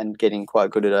watching and getting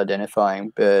quite good at identifying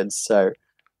birds. So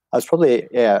I was probably,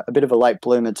 a bit of a late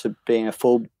bloomer to being a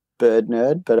full bird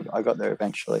nerd, but I got there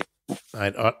eventually.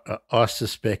 Mate, I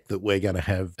suspect that we're going to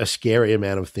have a scary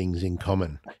amount of things in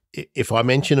common. If I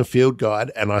mention a field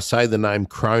guide and I say the name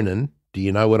Cronin, do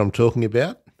you know what I'm talking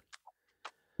about?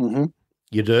 Mm-hmm.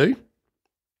 You do?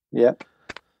 Yeah,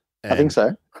 I think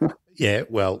so. Yeah,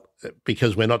 well,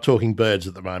 because we're not talking birds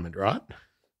at the moment, right?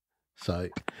 So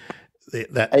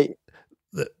the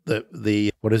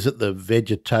what is it? The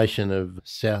vegetation of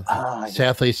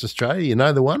Southeast Australia. You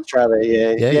know the one?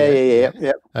 Australia,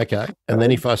 yeah. Okay, and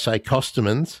then if I say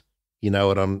costumans, you know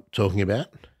what I'm talking about?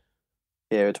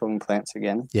 Yeah, we're talking plants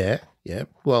again. Yeah.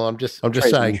 Well, I'm just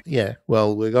saying. Yeah.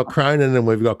 Well, we've got Cronin and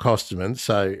we've got costumans.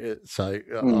 So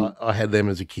I had them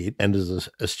as a kid and as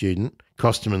a student.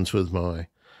 Costumans was my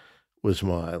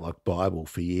like Bible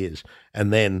for years.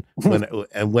 And then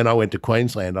when I went to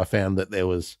Queensland, I found that there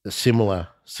was a similar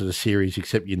sort of series,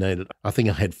 except I think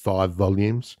I had 5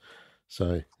 volumes.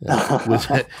 So it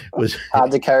was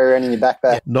hard to carry around in your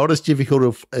backpack. Not as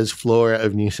difficult as Flora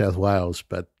of New South Wales,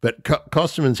 but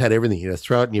Costumans had everything. You just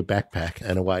throw it in your backpack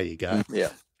and away you go.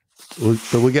 Yeah.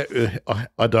 But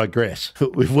I digress.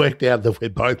 We've worked out that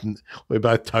we're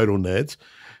both total nerds.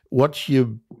 What's your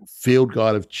field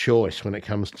guide of choice when it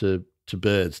comes to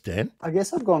birds, Dan? I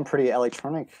guess I've gone pretty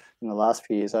electronic in the last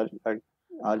few years.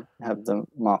 I have the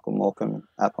Michael Morecambe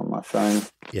app on my phone.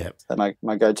 Yeah. That's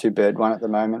my go-to bird one at the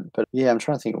moment. But yeah, I'm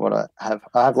trying to think of what I have.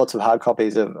 I have lots of hard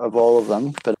copies of all of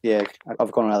them. But yeah,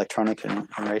 I've gone electronic in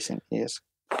recent years.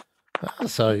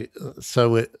 So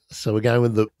we're going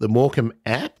with the Morecambe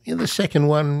app. You're the second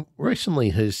one recently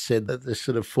who's said that they've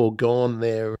sort of foregone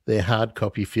their hard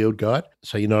copy field guide.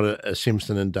 So you're not a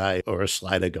Simpson and Day or a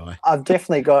Slater guy. I've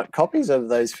definitely got copies of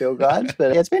those field guides,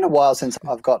 but it's been a while since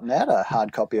I've gotten out a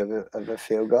hard copy of a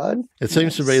field guide. It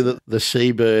seems to be that the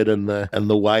seabird and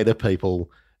the wader people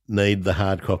need the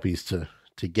hard copies to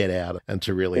get out and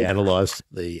to really analyse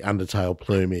the undertail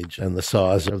plumage and the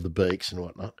size of the beaks and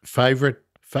whatnot.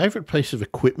 Favorite piece of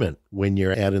equipment when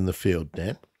you're out in the field,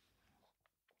 Dan?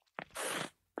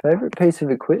 Favorite piece of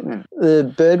equipment,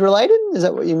 bird related? Is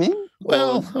that what you mean?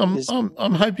 Well,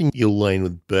 I'm hoping you'll lean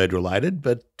with bird related,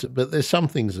 but there's some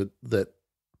things that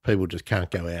people just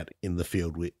can't go out in the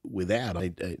field without.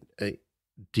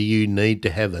 Do you need to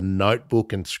have a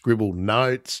notebook and scribble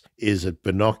notes? Is it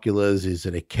binoculars? Is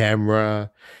it a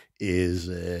camera? Is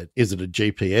it a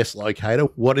GPS locator?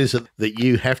 What is it that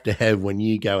you have to have when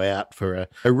you go out for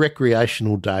a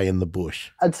recreational day in the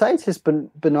bush? I'd say it's just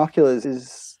binoculars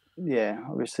is,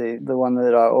 obviously the one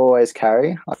that I always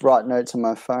carry. I write notes on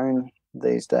my phone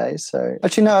these days. So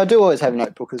actually, no, I do always have a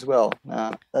notebook as well.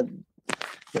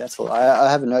 That's all.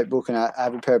 I have a notebook and I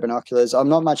have a pair of binoculars. I'm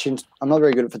not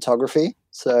very good at photography,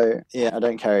 so I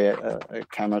don't carry a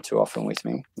camera too often with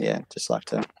me. Yeah, just like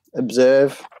to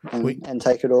observe and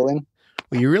take it all in.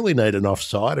 Well, you really need an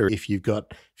offsider if you've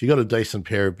got a decent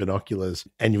pair of binoculars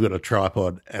and you've got a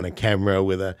tripod and a camera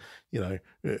with a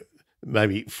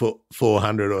maybe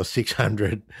 400 or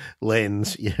 600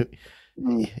 lens. You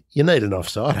need an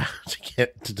offsider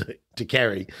to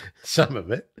carry some of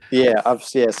it.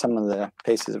 Some of the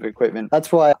pieces of equipment.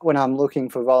 That's why when I'm looking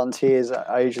for volunteers,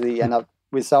 I usually end up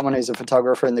with someone who's a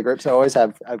photographer in the group. So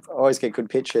I always get good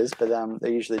pictures, but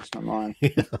they're usually just not mine.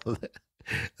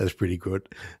 That's pretty good.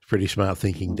 Pretty smart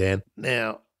thinking, Dan.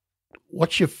 Now,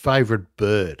 what's your favourite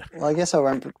bird? Well, I guess I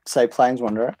won't say plains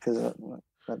wanderer because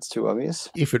that's too obvious.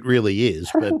 If it really is,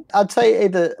 but I'd say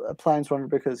either a plains wanderer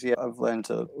because I've learned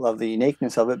to love the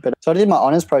uniqueness of it. But so I did my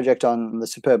honours project on the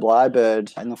superb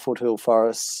lyrebird in the foothill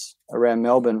forests around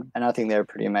Melbourne, and I think they're a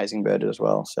pretty amazing bird as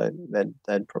well. So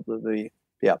they'd probably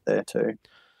be up there too.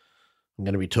 I'm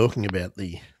going to be talking about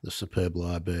the superb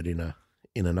lyrebird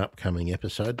in an upcoming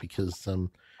episode because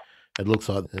it looks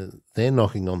like they're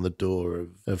knocking on the door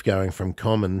of going from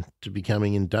common to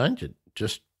becoming endangered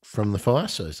just from the fire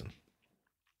season.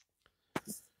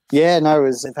 Yeah, no,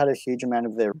 they've had a huge amount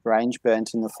of their range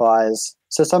burnt in the fires.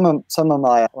 So some of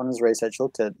my honours research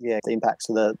looked at the impacts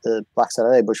of the Black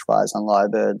Saturday bushfires on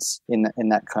lyrebirds in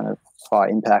that kind of fire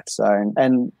impact zone,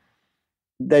 and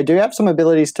they do have some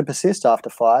abilities to persist after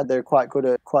fire. They're quite good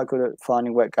at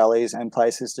finding wet gullies and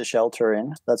places to shelter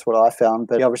in. That's what I found.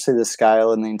 But obviously the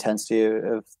scale and the intensity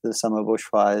of the summer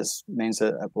bushfires means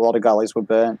that a lot of gullies were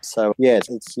burnt. So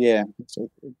it's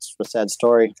a sad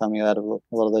story coming out of a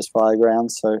lot of those fire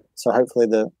grounds. So hopefully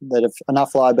that if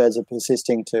enough lyrebirds are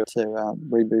persisting to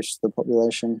reboost the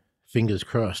population. Fingers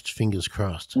crossed, fingers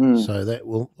crossed. Mm. So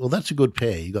that's a good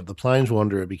pair. You got the Plains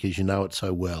Wanderer because you know it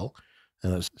so well,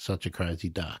 and it's such a crazy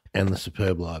duck, and the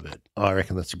superb lyrebird. I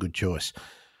reckon that's a good choice.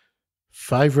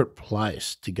 Favourite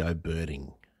place to go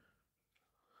birding?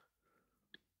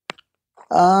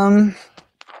 I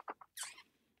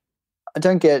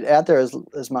don't get out there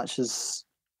as much as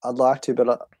I'd like to,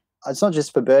 but it's not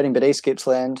just for birding, but East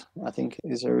Gippsland, I think,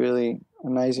 is a really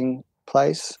amazing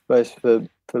place, both for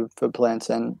plants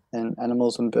and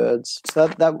animals and birds. So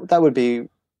that would be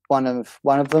one of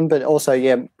them. But also,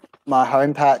 yeah, my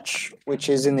home patch, which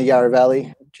is in the Yarra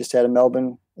Valley, just out of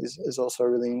Melbourne, is also a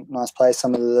really nice place.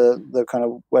 Some of the kind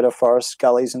of wetter forest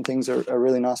gullies and things are a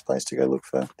really nice place to go look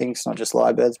for things, not just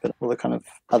lyrebirds, but all the kind of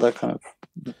other kind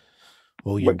of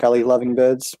wet gully loving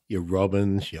birds. Your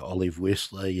robins, your olive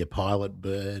whistler, your pilot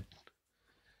bird.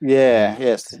 Yeah,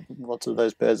 yes, lots of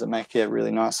those birds that make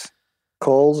really nice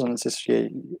calls, and it's just a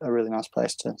really nice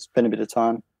place to spend a bit of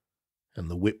time.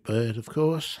 And the whipbird, of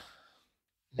course.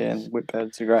 Yeah,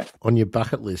 whipbirds are great. On your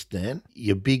bucket list, Dan,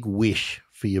 your big wish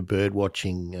for your bird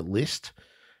watching list,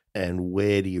 and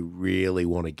where do you really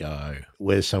want to go?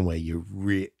 Where's somewhere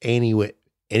anywhere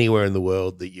in the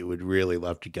world that you would really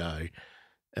love to go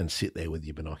and sit there with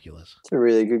your binoculars? It's a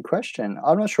really good question.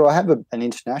 I'm not sure. I have an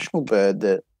international bird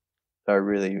that I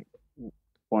really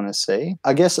want to see.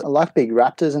 I guess I like big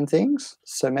raptors and things,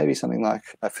 so maybe something like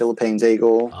a Philippines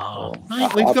eagle, or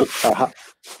a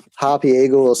harpy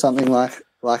eagle, or something like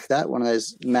that. One of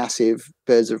those massive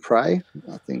birds of prey.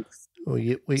 I think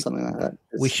something like that.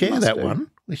 We share that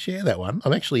one. We share that one.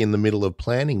 I'm actually in the middle of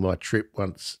planning my trip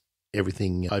once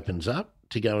everything opens up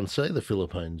to go and see the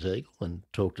Philippines eagle and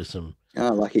talk to some.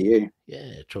 Oh, lucky you!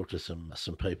 Yeah, talk to some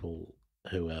people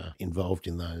who are involved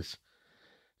in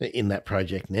that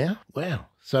project now. Wow.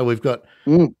 So we've got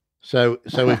so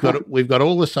we've got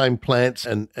all the same plants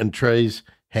and trees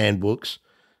handbooks,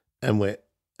 and we're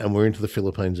into the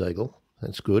Philippines eagle.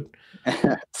 That's good.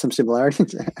 Some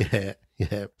similarities. Yeah.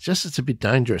 It's a bit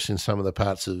dangerous in some of the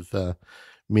parts of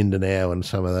Mindanao and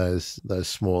some of those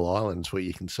small islands where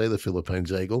you can see the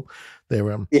Philippines eagle. They're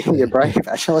you're brave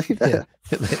actually. Yeah,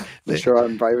 I'm sure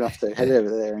I'm brave enough to head over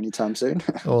there anytime soon.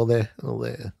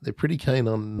 They're pretty keen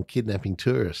on kidnapping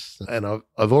tourists, and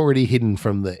I've already hidden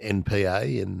from the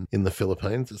NPA in the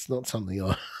Philippines. It's not something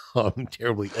I'm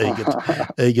terribly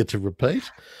eager to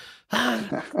repeat.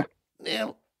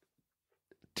 Now,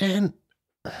 Dan,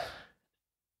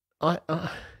 I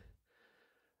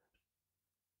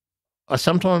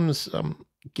sometimes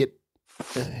get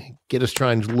a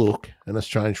strange look and a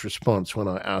strange response when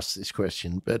I ask this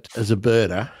question. But as a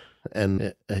birder,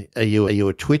 and are you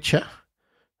a twitcher?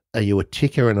 Are you a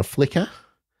ticker and a flicker,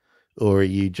 or are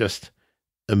you just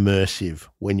immersive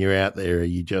when you're out there? Are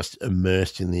you just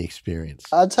immersed in the experience?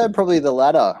 I'd say probably the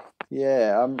latter.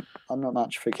 Yeah, I'm not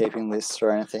much for keeping lists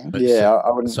or anything. I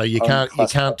wouldn't. So you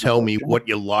can't tell me what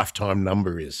your lifetime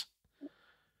number is.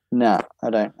 No, I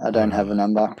don't have a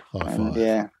number.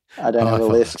 Yeah, I don't have a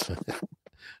list.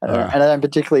 And I don't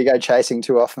particularly go chasing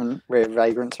too often, rare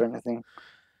vagrants or anything.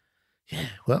 Yeah,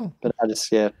 well. But I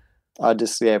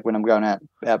just when I'm going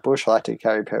out bush, I like to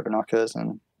carry a pair of binoculars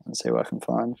and see what I can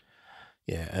find.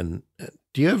 Yeah, and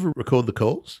do you ever record the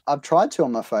calls? I've tried to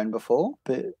on my phone before,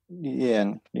 but yeah,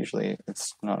 and usually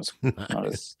it's not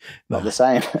the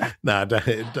same. No,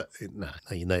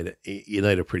 you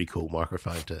need a pretty cool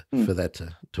microphone for that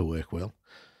to work well.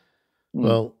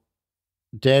 Well,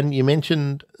 Dan, you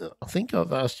mentioned, I think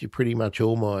I've asked you pretty much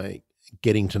all my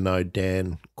getting to know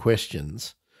Dan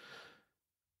questions.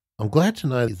 I'm glad to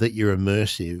know that you're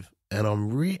immersive, and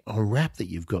I'm rapt that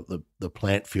you've got the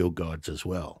plant field guides as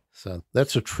well. So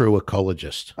that's a true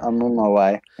ecologist. I'm on my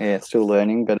way. Yeah, still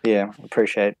learning, but yeah,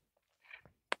 appreciate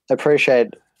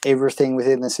everything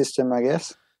within the system, I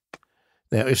guess.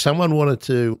 Now, if someone wanted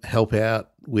to help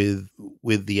out with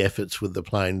the efforts with the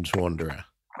Plains Wanderer,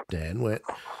 Dan,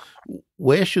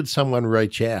 where should someone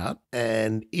reach out?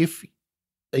 And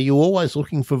are you always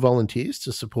looking for volunteers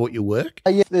to support your work?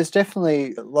 Yeah, there's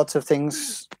definitely lots of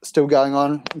things still going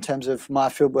on in terms of my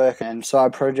fieldwork and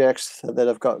side projects that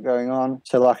I've got going on.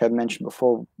 So like I mentioned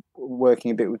before,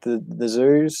 working a bit with the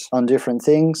zoos on different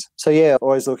things. So yeah,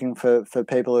 always looking for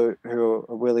people who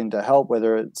are willing to help,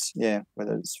 whether it's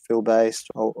field based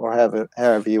or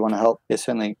however you want to help. Yeah,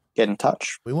 certainly get in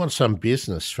touch. We want some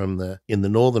business in the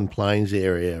Northern Plains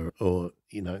area, or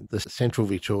the Central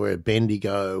Victoria,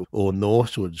 Bendigo or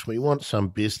northwards. We want some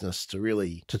business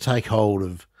to take hold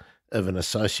of an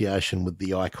association with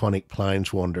the iconic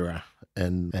Plains Wanderer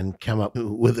and come up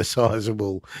with a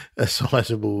sizable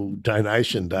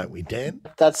donation, don't we, Dan?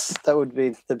 That would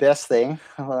be the best thing.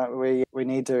 We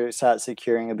need to start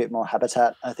securing a bit more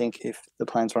habitat. I think if the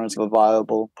plains wanted a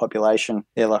viable population,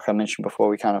 like I mentioned before,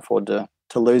 we can't afford to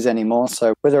lose any more.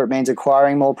 So whether it means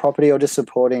acquiring more property or just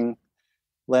supporting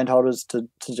landholders to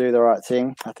do the right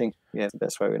thing, I think, the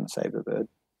best way we're going to save the bird.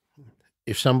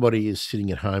 If somebody is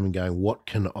sitting at home and going, what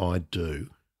can I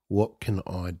do? What can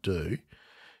I do?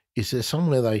 Is there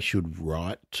somewhere they should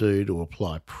write to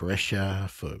apply pressure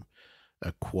for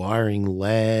acquiring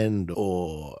land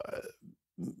or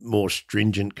more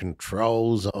stringent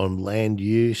controls on land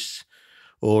use?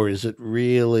 Or is it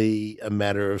really a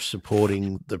matter of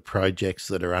supporting the projects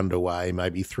that are underway,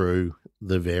 maybe through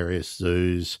the various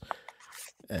zoos?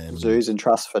 Zoos and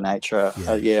trusts for nature,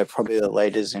 probably the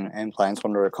leaders in plains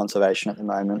wanderer conservation at the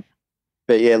moment.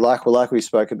 But like we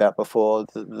spoke about before,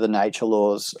 the nature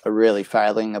laws are really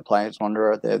failing the plains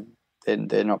wanderer.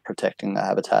 They're not protecting the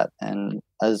habitat, and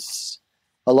as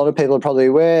a lot of people are probably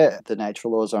aware, the nature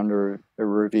laws are under a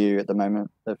review at the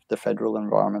moment, the federal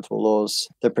environmental laws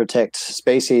that protect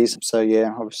species. So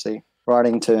obviously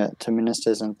writing to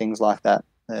ministers and things like that,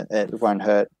 it won't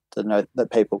hurt to know that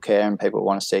people care and people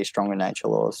want to see stronger nature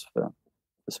laws for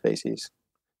species.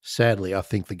 Sadly, I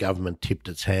think the government tipped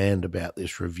its hand about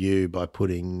this review by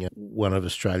putting one of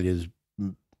Australia's,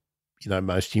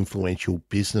 most influential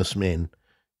businessmen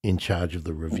in charge of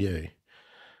the review.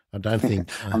 I don't think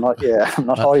I'm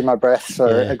not holding my breath for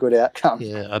a good outcome.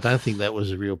 Yeah, I don't think that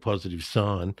was a real positive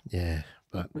sign. Yeah,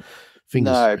 but I think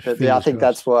crossed.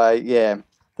 that's why.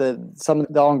 Some of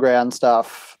the on ground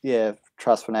stuff.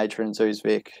 Trust for Nature and Zoos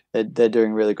Vic, they're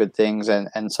doing really good things,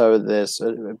 and so there's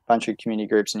a bunch of community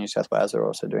groups in New South Wales that are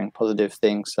also doing positive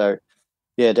things. So,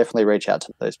 definitely reach out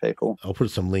to those people. I'll put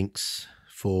some links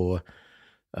for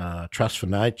Trust for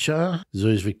Nature,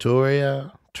 Zoos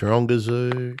Victoria, Taronga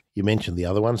Zoo. You mentioned the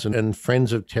other ones, and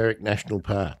Friends of Terrick National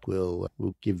Park. We'll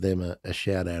give them a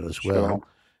shout out as well.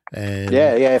 And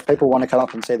if people want to come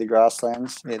up and see the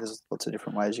grasslands, there's lots of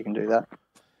different ways you can do that.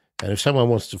 And if someone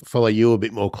wants to follow you a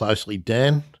bit more closely,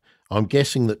 Dan, I'm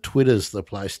guessing that Twitter's the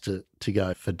place to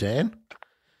go for Dan.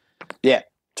 Yeah,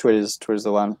 Twitter's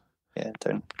the one. Yeah,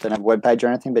 don't have a webpage or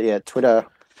anything, but Twitter,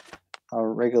 I'll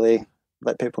regularly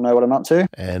let people know what I'm up to.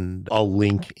 And I'll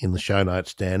link in the show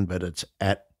notes, Dan, but it's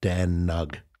at Dan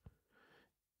Nug.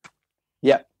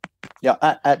 Yep. Yeah,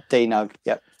 at D Nug.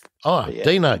 Yep. Oh,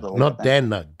 D Nug, not Dan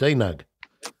Nug. D Nug.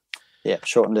 Yeah,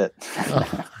 shortened it.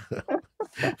 Oh.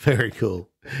 Very cool.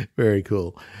 Very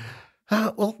cool.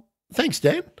 Well, thanks,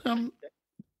 Dan.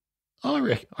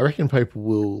 I reckon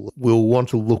people will want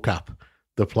to look up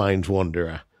the Plains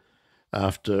Wanderer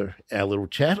after our little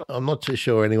chat. I'm not too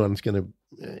sure anyone's going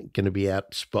to be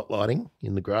out spotlighting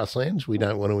in the grasslands. We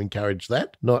don't want to encourage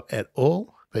that, not at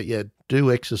all. But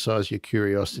do exercise your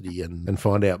curiosity and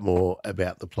find out more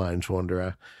about the Plains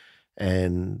Wanderer,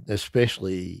 and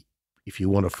especially if you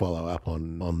want to follow up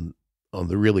on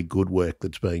the really good work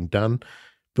that's being done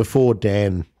before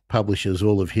Dan publishes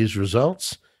all of his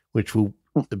results, which will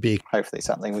be hopefully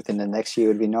something within the next year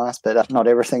would be nice, but not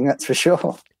everything, that's for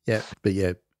sure. Yeah, but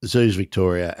Zoos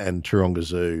Victoria and Taronga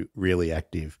Zoo really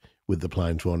active with the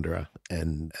Plains Wanderer,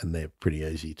 and they're pretty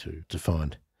easy to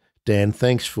find. Dan,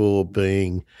 thanks for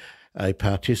being a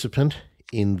participant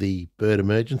in the bird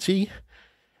emergency.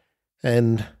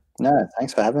 And no,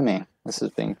 thanks for having me. This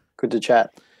has been good to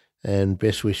chat. And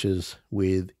best wishes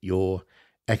with your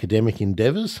academic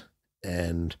endeavours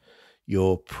and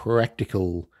your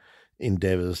practical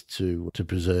endeavours to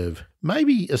preserve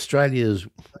maybe Australia's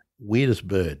weirdest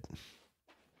bird.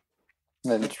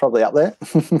 And it's probably up there.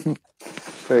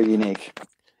 Very unique.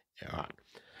 All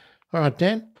right,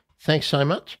 Dan, thanks so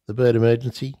much.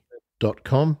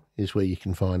 Thebirdemergency.com is where you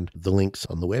can find the links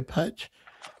on the webpage.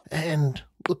 And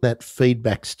look at that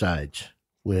feedback stage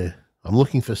where I'm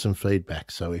looking for some feedback.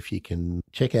 So if you can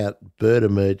check out Bird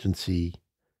Emergency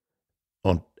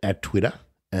at Twitter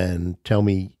and tell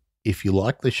me if you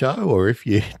like the show or if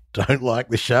you don't like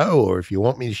the show or if you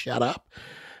want me to shut up,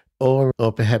 or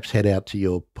perhaps head out to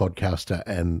your podcaster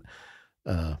and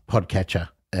podcatcher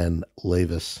and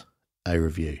leave us a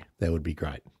review. That would be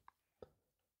great.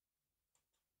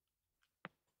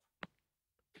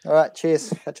 All right.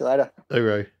 Cheers. Catch you later.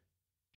 Hooroo.